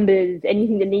paperwork, numbers,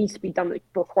 anything that needs to be done that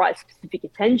requires specific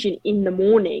attention in the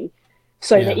morning,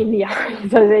 so that in the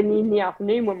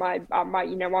afternoon, when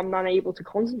I'm unable to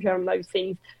concentrate on those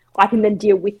things, I can then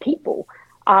deal with people.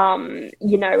 And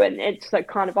it's like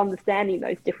kind of understanding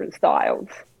those different styles.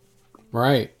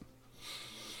 Right.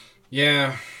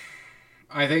 Yeah.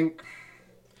 I think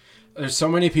there's so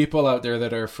many people out there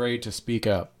that are afraid to speak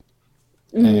up,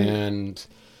 Mm, and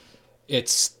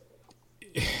it's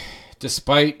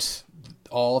despite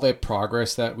all the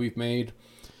progress that we've made.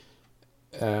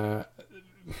 Uh,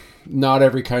 Not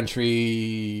every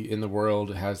country in the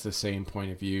world has the same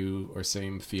point of view or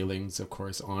same feelings, of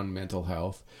course, on mental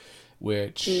health,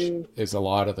 which mm, is a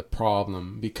lot of the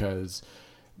problem because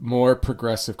more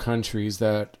progressive countries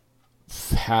that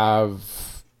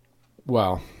have,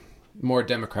 well, more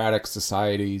democratic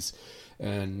societies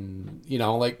and,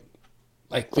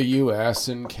 like the US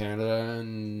and Canada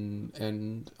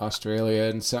and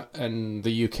Australia and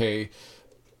the UK,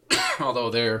 although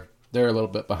they're a little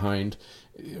bit behind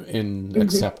in mhm,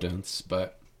 acceptance,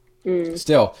 but mm.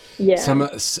 still, Yeah,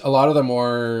 a lot of the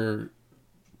more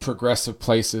progressive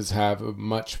places have a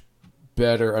much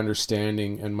better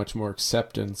understanding and much more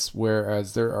acceptance,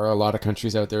 whereas there are a lot of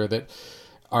countries out there that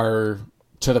are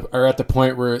are at the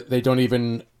point where they don't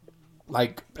even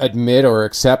like admit or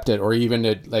accept it or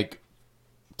even like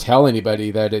tell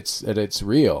anybody that it's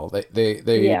real. They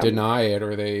yeah, deny it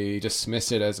or they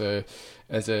dismiss it as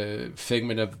a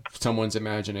figment of someone's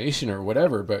imagination or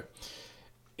whatever. But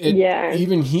it yeah,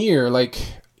 even here, like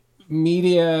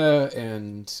media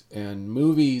and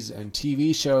movies and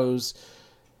TV shows,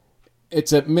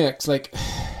 it's a mix. Like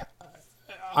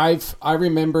I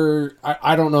remember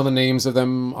I don't know the names of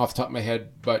them off the top of my head,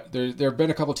 but there have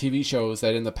been a couple TV shows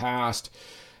that in the past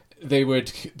they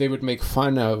would make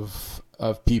fun of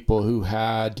people who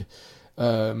had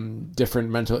different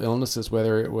mental illnesses,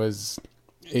 whether it was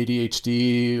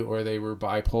ADHD or they were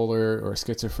bipolar or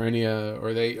schizophrenia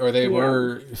or they yeah,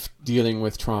 were dealing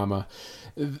with trauma.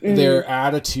 mm, Their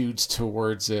attitudes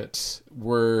towards it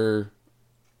were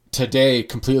today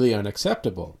completely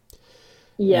unacceptable.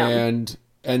 yeah,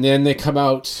 And then they come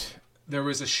out. There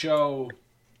was a show.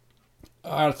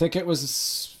 I think it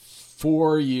was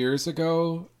 4 years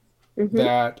ago hmm.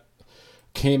 that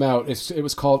came out. It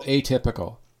was called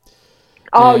Atypical,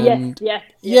 Oh yes, and yes,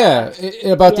 yeah,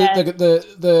 yeah, about yeah,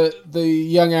 the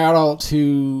young adult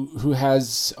who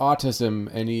has autism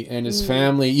and he and his mm,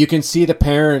 family. You can see the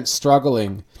parents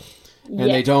struggling, and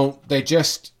yes, they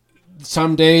just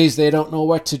some days they don't know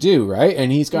what to do, right?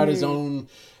 And he's got his mm, own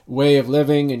way of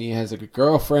living and he has a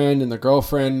girlfriend and the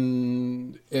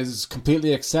girlfriend is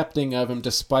completely accepting of him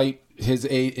despite his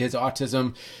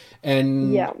autism,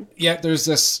 and yeah, yet there's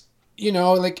this,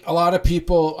 like a lot of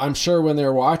people, I'm sure when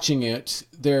they're watching it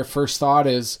their first thought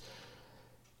is,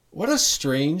 what a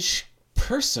strange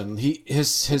person.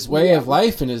 His way yeah, of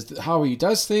life and his how he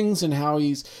does things and how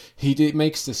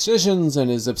makes decisions and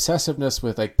his obsessiveness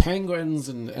with like penguins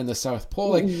and the South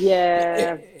Pole. Like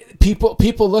yeah,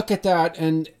 people look at that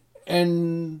and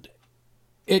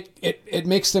it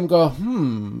makes them go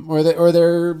or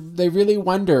they really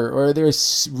wonder or they're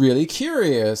really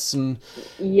curious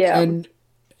yeah, and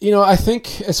I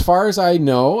think as far as I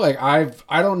know, like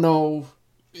I don't know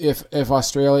if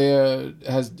Australia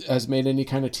has made any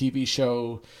kind of TV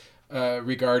show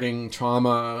regarding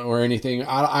trauma or anything.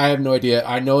 I have no idea.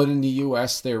 I know that in the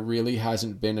U.S. there really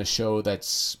hasn't been a show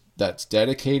that's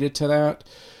dedicated to that.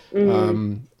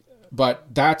 mm,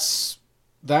 But that's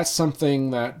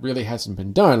something that really hasn't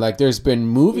been done. Like there's been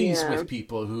movies yeah, with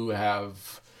people who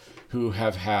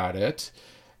have had it,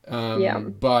 yeah,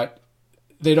 but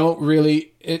they don't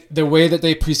really the way that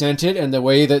they present it and the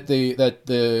way that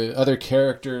the other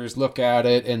characters look at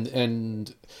it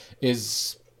and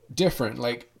is different.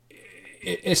 Like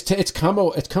it's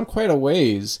come quite a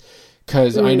ways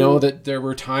because I know mm, that there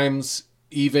were times,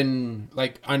 even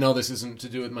like I know this isn't to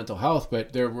do with mental health,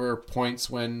 but there were points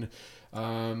when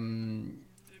um,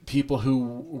 people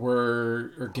who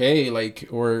were gay, like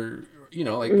or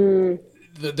like mm,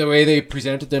 the way they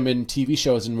presented them in TV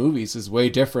shows and movies is way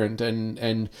different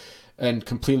and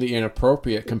completely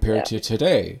inappropriate compared yeah. to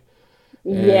today.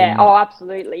 Yeah. And Oh,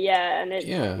 absolutely. Yeah. And it's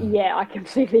yeah, yeah, I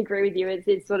completely agree with you.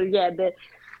 It's sort of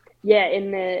yeah,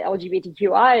 in the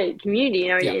LGBTQI community,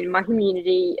 yeah, in my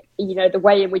community, the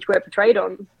way in which we're portrayed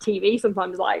on TV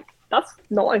sometimes, like that's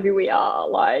not who we are.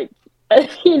 Like,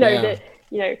 yeah, that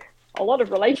a lot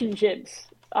of relationships,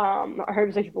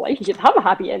 homosexual relationships, have a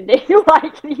happy ending.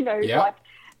 Like, yeah, like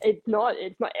it's not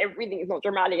everything is not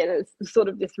dramatic, and it's sort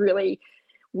of this really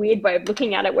weird way of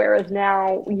looking at it. Whereas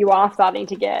now you are starting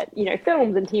to get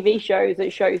films and TV shows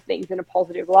that shows things in a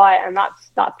positive light, and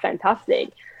that's fantastic.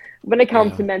 When it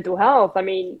comes yeah, to mental health, I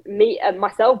mean, me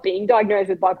myself being diagnosed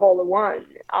with bipolar one,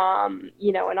 and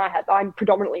I'm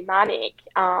predominantly manic,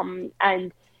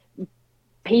 and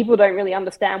people don't really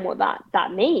understand what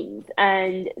that means.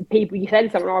 And people, you say to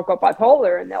someone, oh, I've got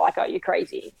bipolar, and they're like, oh, you're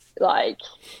crazy, like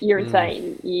you're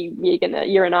insane,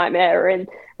 you're a nightmare. And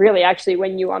really, actually,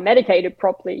 when you are medicated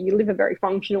properly, you live a very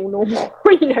functional, normal,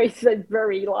 so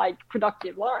very like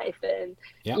productive life. And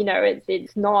Yeah.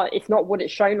 it's not what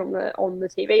it's shown on the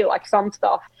TV. Like some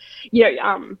stuff,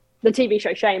 the TV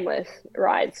show Shameless,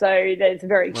 right? So there's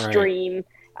very extreme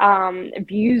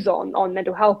views on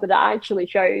mental health, but that actually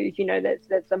shows,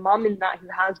 there's a mum in that who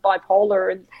has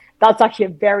bipolar, and that's actually a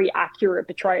very accurate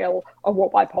portrayal of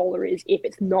what bipolar is if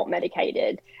it's not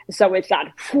medicated. So it's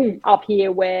that up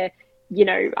here where,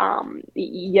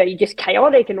 you're just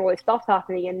chaotic and all this stuff's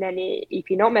happening, and then if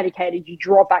you're not medicated, you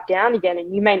drop back down again,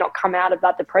 and you may not come out of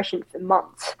that depression for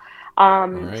months.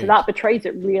 So that portrays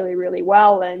it really, really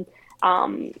well. And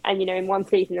in one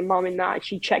season, the mum in that,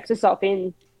 she checks herself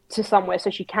in to somewhere so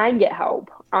she can get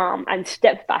help, and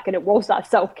steps back, and it was that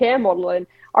self-care model. And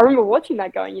I remember watching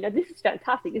that going, this is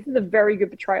fantastic. This is a very good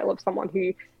portrayal of someone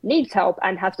who needs help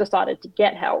and has decided to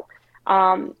get help,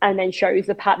 and then shows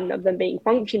the pattern of them being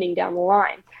functioning down the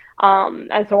line.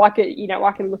 And so I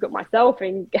can look at myself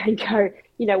and go,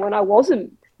 when I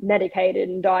wasn't medicated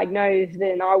and diagnosed,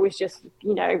 then I was just,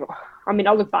 I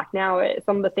look back now at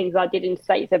some of the things I did in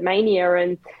states of mania,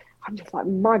 and I'm just like,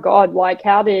 my God, like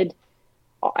how did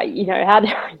you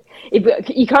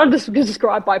can't just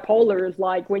describe bipolar as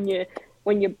like when you're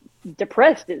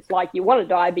depressed, it's like you want to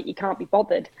die, but you can't be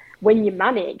bothered. When you're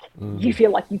manic, you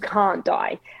feel like you can't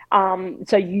die.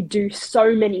 So you do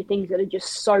so many things that are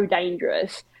just so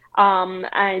dangerous.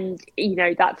 And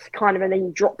that's kind of, and then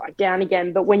you drop back down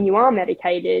again. But when you are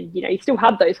medicated, you still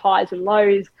have those highs and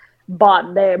lows,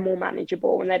 but they're more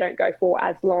manageable, and they don't go for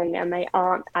as long, and they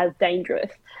aren't as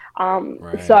dangerous.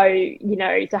 So,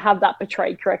 to have that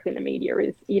portrayed correct in the media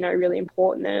is, really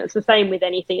important. And it's the same with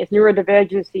anything. As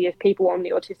neurodivergency, as people on the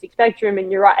autistic spectrum,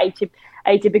 and you're right,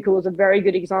 atypical is a very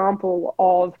good example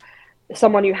of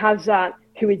someone who has that,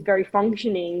 who is very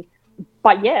functioning,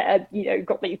 but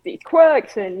got these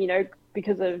quirks, and,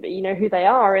 because of, who they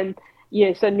are. And,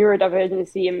 so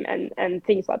neurodivergency and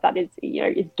things like that is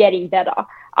getting better.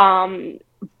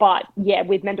 But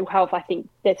with mental health, I think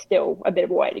there's still a bit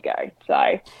of a way to go.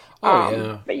 So,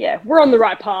 but we're on the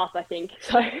right path, I think.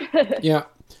 So, yeah,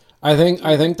 I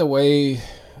think the way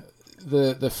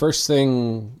the first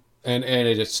thing, and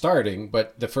it is starting,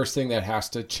 but the first thing that has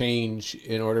to change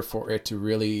in order for it to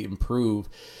really improve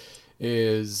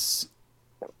is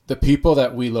the people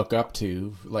that we look up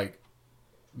to, like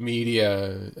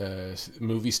media,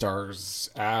 movie stars,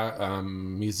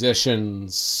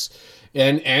 musicians,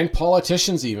 and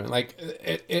politicians even. Like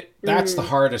that's the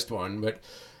hardest one. But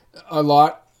a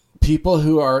lot people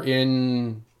who are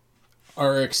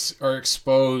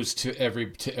exposed to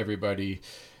everybody,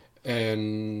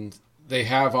 and they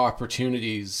have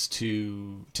opportunities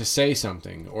to say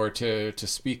something, or to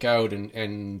speak out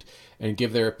and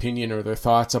give their opinion or their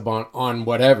thoughts on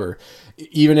whatever,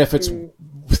 even if it's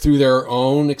through their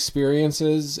own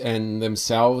experiences and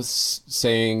themselves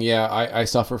saying, I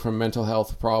suffer from mental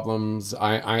health problems,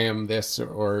 I am this,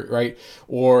 or right,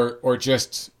 or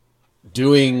just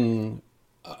doing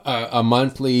a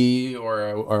monthly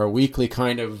or a weekly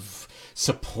kind of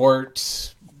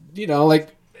support,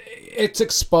 like it's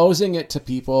exposing it to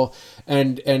people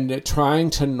and trying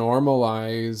to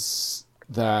normalize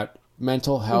that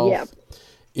mental health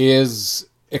is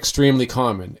extremely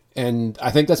common. And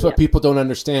I think that's what people don't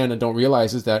understand and don't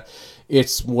realize, is that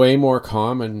it's way more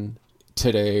common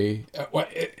today.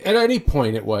 At any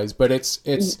point it was, but it's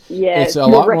a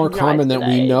lot more common than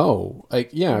we know.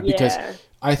 Because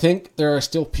I think there are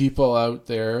still people out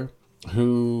there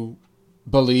who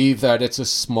believe that it's a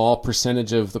small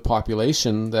percentage of the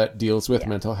population that deals with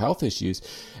mental health issues.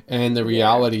 And the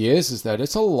reality is that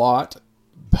it's a lot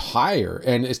higher,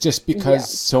 and it's just because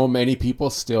so many people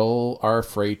still are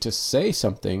afraid to say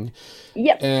something.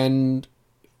 And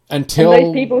until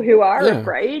those people who are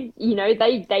afraid,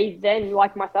 they then,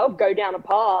 like myself, go down a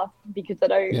path because they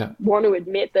don't want to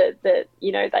admit that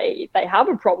they have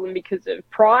a problem because of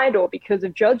pride or because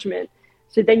of judgment.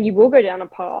 So then you will go down a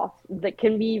path that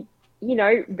can be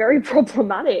very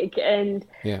problematic. And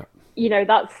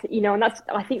that's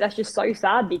I think that's just so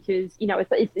sad, because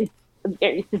it's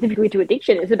specifically to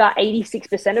addiction, it's about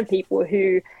 86% of people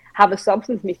who have a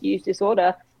substance misuse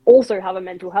disorder also have a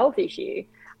mental health issue.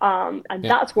 And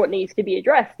that's what needs to be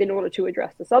addressed in order to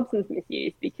address the substance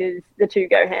misuse, because the two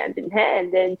go hand in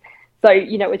hand. And so,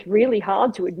 it's really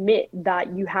hard to admit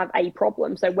that you have a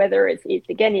problem. So whether it's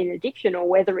again in addiction, or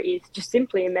whether it's just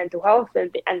simply in mental health,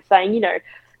 and saying,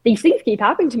 these things keep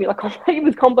happening to me, like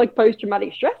with complex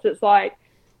post-traumatic stress, it's like,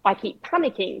 I keep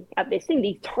panicking at this thing.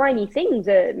 These tiny things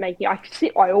are making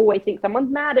I always think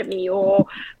someone's mad at me, or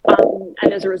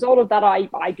and as a result of that,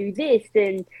 I do this,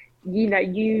 and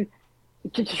you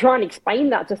to try and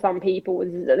explain that to some people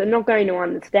is that they're not going to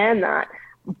understand that.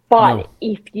 But No.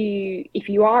 if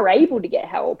you are able to get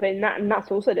help, and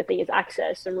that's also the thing, is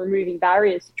access and removing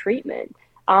barriers to treatment.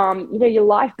 Your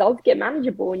life does get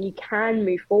manageable, and you can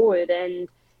move forward, and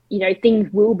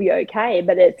things will be okay.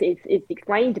 But it's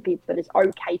explaining to people that it's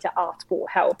okay to ask for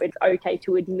help. It's okay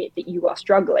to admit that you are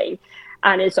struggling,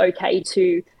 and it's okay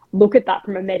to look at that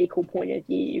from a medical point of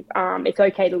view. It's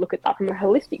okay to look at that from a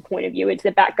holistic point of view. It's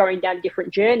about going down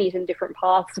different journeys and different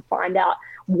paths to find out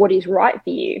what is right for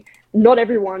you. Not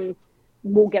everyone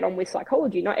will get on with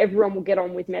psychology. Not everyone will get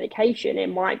on with medication. It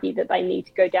might be that they need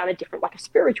to go down a different, like a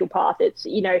spiritual path. It's,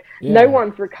 no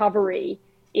one's recovery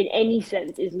in any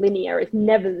sense is linear. It's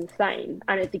never the same.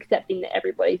 And it's accepting that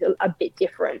everybody's a bit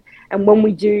different. And when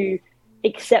we do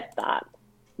accept that,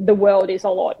 the world is a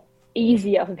lot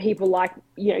easier for people like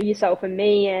yourself and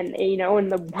me, and and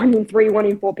the 1 in 3, 1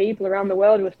 in 4 people around the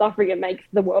world who are suffering. It makes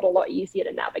the world a lot easier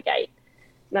to navigate,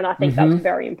 and I think that's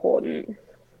very important.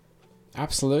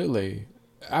 Absolutely.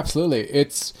 I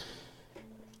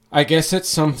guess it's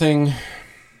something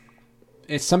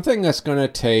that's going to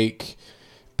take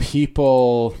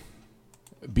people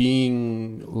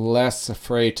being less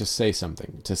afraid to say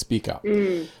something, to speak up.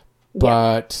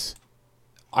 But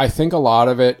I think a lot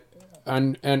of it,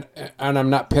 and I'm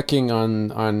not picking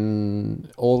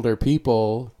on older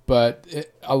people, but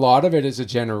a lot of it is a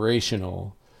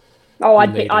generational. Oh,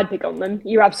 I'd pick on them.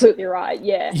 You're absolutely right.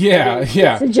 Yeah. Yeah. It's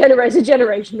a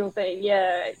generational thing.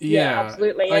 Yeah,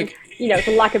 absolutely. Like, and it's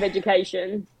a lack of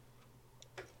education.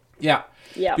 Yeah.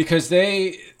 Yeah. Because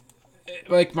they,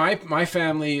 like my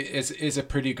family is a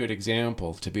pretty good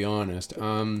example, to be honest.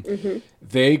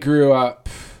 They grew up.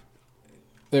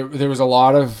 There was a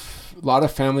lot of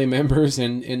family members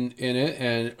in it,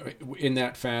 and in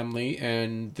that family,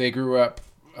 and they grew up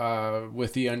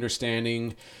with the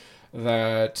understanding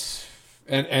that,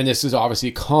 and this is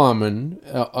obviously common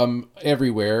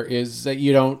everywhere, is that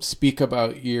you don't speak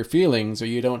about your feelings, or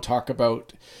you don't talk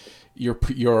about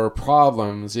your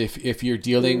problems. If you're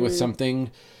dealing with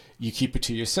something, you keep it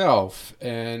to yourself,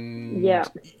 and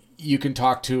you can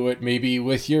talk to it maybe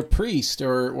with your priest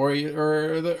or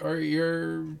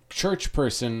your church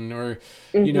person, or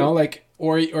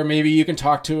or maybe you can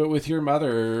talk to it with your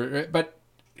mother. But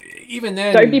even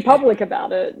then, don't be public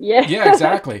about it. Yeah,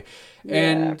 exactly.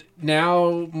 And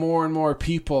now more and more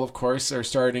people, of course, are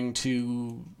starting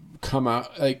to come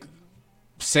out, like,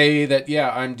 say that,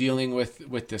 I'm dealing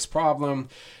with this problem,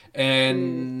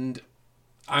 and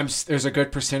there's a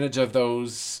good percentage of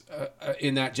those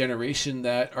in that generation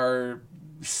that are,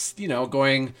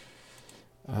 going,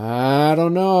 I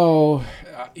don't know,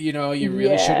 you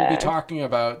really shouldn't be talking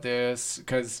about this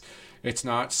because it's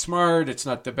not smart, it's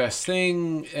not the best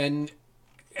thing, and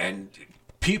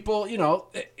people,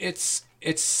 it's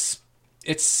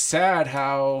sad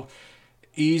how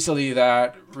easily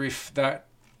that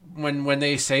when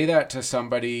they say that to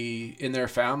somebody in their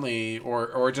family,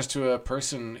 or just to a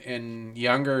person in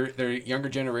their younger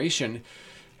generation,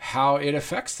 how it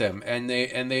affects them, and they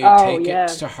take it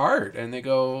to heart, and they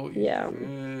go,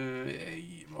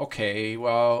 okay,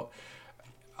 well,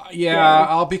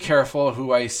 I'll be careful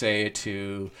who I say it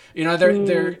to.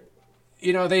 They're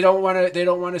they don't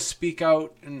want to speak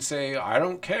out and say, I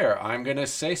don't care, I'm going to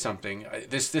say something.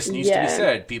 This needs to be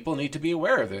said. People need to be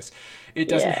aware of this. It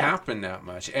doesn't happen that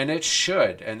much, and it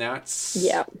should. And that's the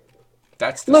sad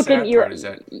part, is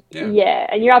that and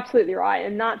you're absolutely right.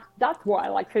 And that's why,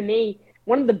 like, for me,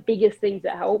 one of the biggest things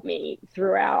that helped me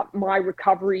throughout my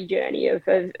recovery journey of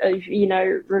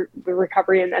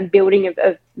recovery and building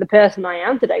of the person I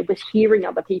am today was hearing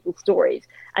other people's stories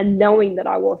and knowing that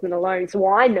I wasn't alone. So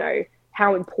I know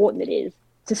how important it is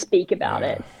to speak about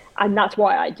it. And that's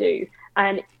why I do.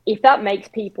 And if that makes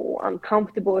people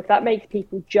uncomfortable, if that makes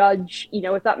people judge,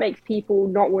 if that makes people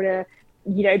not want to,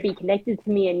 be connected to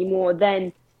me anymore,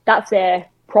 then that's their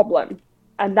problem.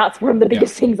 And that's one of the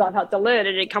biggest things I've had to learn.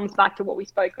 And it comes back to what we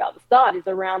spoke about at the start, is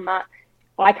around that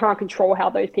I can't control how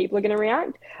those people are going to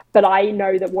react, but I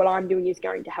know that what I'm doing is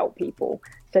going to help people.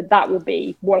 So that will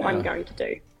be what I'm going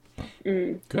to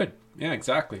do. Good. Yeah,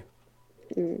 exactly.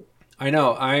 I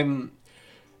know.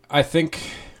 I think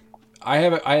I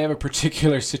have a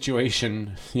particular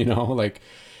situation, like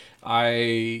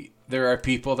there are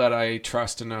people that I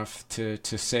trust enough to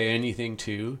say anything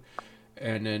to.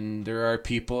 And then there are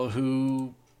people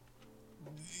who,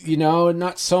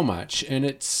 not so much. And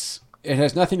it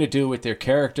has nothing to do with their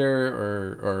character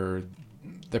or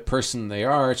the person they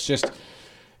are. It's just,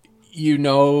 you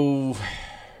know,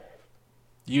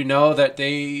 that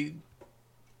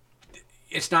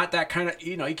it's not that kind of,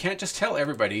 you can't just tell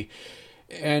everybody.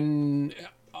 And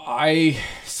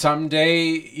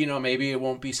someday, maybe it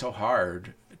won't be so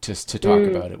hard to talk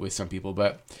about it with some people,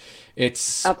 but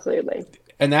it's absolutely.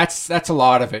 And that's a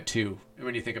lot of it too.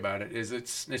 When you think about it, is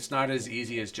it's not as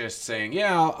easy as just saying,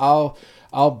 yeah, I'll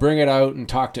bring it out and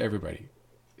talk to everybody.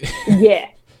 Yeah,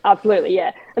 absolutely.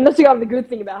 Yeah. And that's kind of the good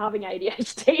thing about having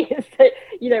ADHD is that,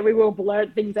 we will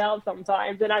blurt things out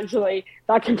sometimes. And actually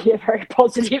that can be a very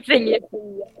positive thing if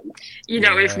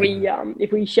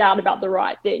if we shout about the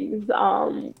right things.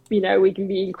 We can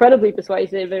be incredibly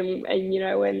persuasive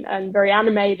and very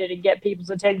animated and get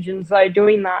people's attention. So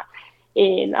doing that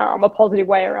in a positive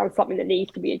way around something that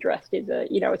needs to be addressed is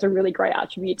it's a really great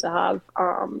attribute to have.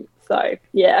 So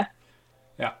yeah.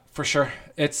 Yeah, for sure.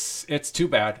 It's too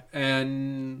bad.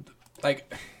 And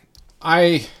like,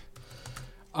 I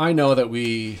know that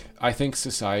I think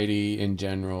society in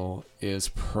general is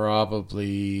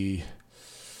probably,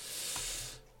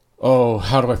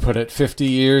 how do I put it? 50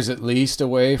 years at least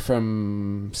away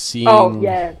from seeing. Oh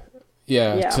yeah.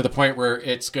 Yeah, to the point where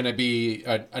it's going to be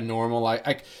a normal.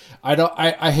 I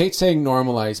hate saying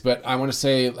normalized, but I want to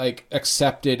say like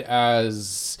accepted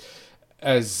as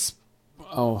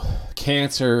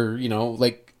cancer.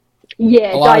 Like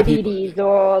diabetes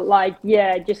or like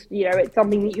just it's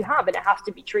something that you have and it has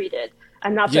to be treated,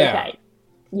 and that's okay.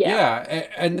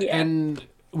 And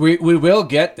we will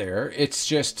get there. It's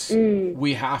just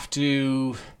we have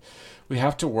to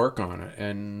work on it,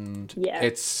 and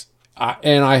it's.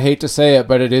 And I hate to say it,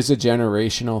 but it is a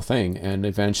generational thing, and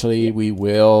eventually we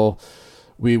will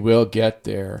get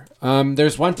there.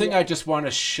 There's one thing I just want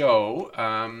to show.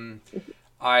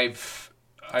 I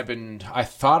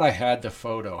thought I had the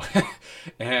photo,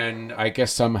 and I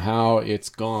guess somehow it's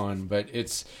gone. But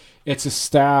it's a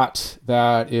stat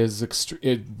that is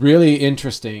really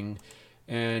interesting,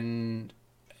 and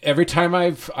every time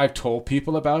I've told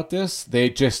people about this,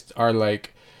 they just are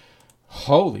like,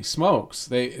 holy smokes.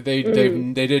 They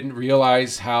didn't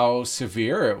realize how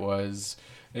severe it was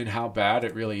and how bad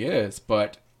it really is,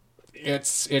 but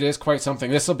it is quite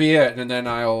something. This will be it, and then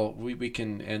we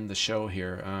can end the show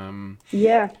here.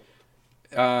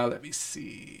 Let me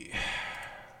see.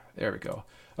 There we go.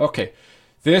 Okay.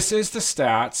 This is the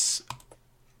stats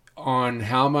on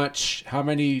how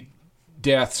many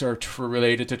deaths are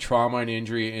related to trauma and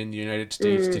injury in the United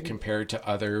States to compare to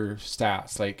other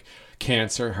stats like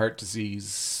cancer, heart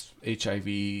disease,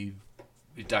 HIV,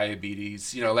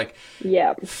 diabetes,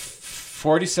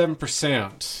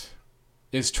 47%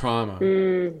 is trauma.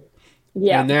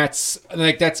 And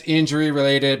that's injury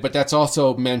related, but that's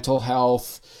also mental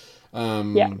health.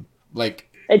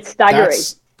 It's staggering.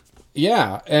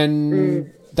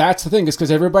 And that's the thing, is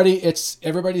because everybody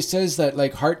says that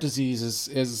like heart disease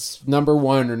is number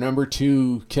 1 or number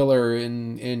 2 killer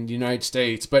in the United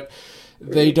States, but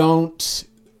they don't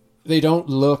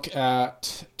look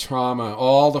at trauma,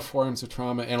 all the forms of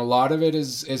trauma, and a lot of it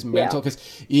is mental, because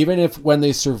even when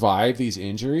they survive these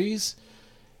injuries,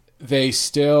 they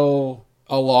still,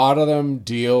 a lot of them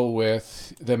deal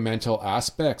with the mental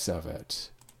aspects of it.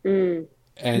 And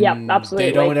absolutely.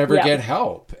 They don't ever get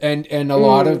help. And a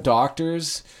lot of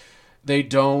doctors, they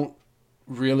don't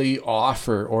really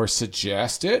offer or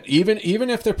suggest it, even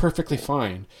if they're perfectly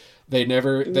fine. They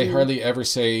hardly ever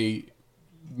say,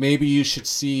 maybe you should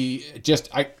see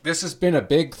this has been a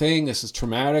big thing. This is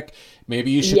traumatic.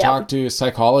 Maybe you should talk to a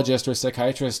psychologist or a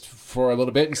psychiatrist for a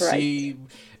little bit and see,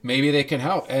 maybe they can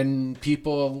help. And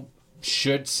people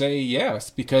should say yes,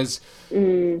 because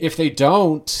if they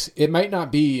don't, it might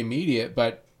not be immediate,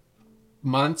 but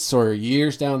months or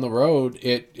years down the road,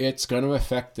 it's going to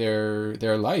affect their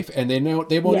life, and they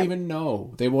won't even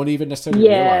know. They won't even necessarily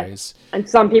realize. And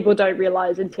some people don't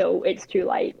realize until it's too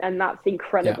late, and that's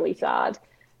incredibly sad.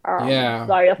 So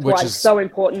that's why it's so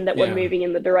important that we're moving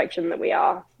in the direction that we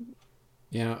are.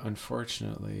 Yeah,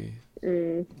 unfortunately.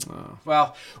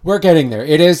 Well, we're getting there.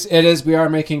 It is. We are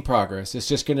making progress. It's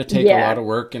just going to take a lot of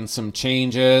work and some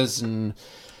changes, and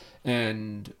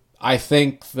I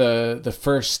think the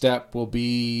first step will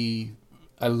be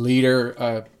a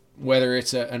leader, whether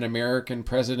it's an American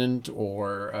president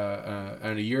or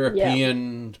a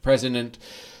European president,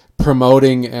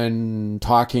 promoting and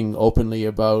talking openly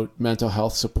about mental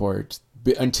health support.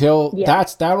 Until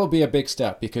that will be a big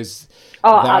step, because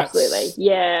absolutely,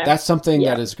 that's something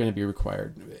that is going to be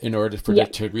required in order for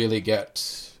it to really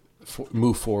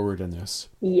move forward in this.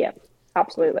 Yeah,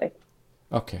 absolutely.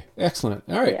 Okay, excellent.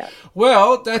 All right. Yeah.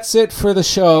 Well, that's it for the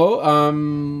show.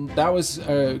 That was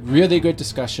a really good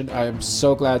discussion. I am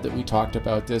so glad that we talked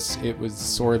about this. It was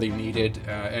sorely needed,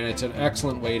 and it's an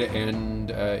excellent way to end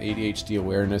ADHD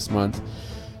Awareness Month.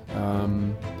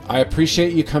 I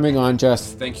appreciate you coming on,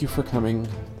 Jess. Thank you for coming.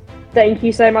 Thank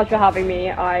you so much for having me.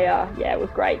 It was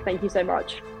great. Thank you so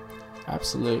much.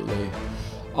 Absolutely.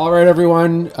 All right,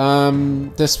 everyone.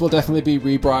 This will definitely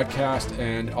be rebroadcast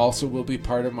and also will be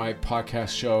part of my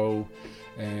podcast show,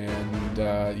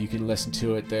 and you can listen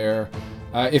to it there.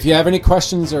 If you have any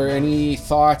questions or any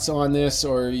thoughts on this,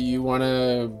 or you want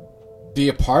to be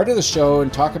a part of the show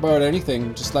and talk about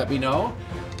anything, just let me know.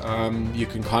 You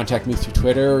can contact me through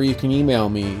Twitter, or you can email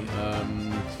me.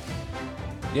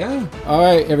 Yeah. All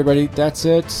right, everybody. That's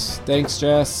it. Thanks,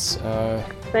 Jess.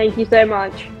 Thank you so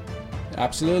much.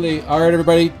 Absolutely. All right,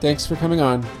 everybody. Thanks for coming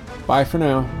on. Bye for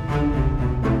now.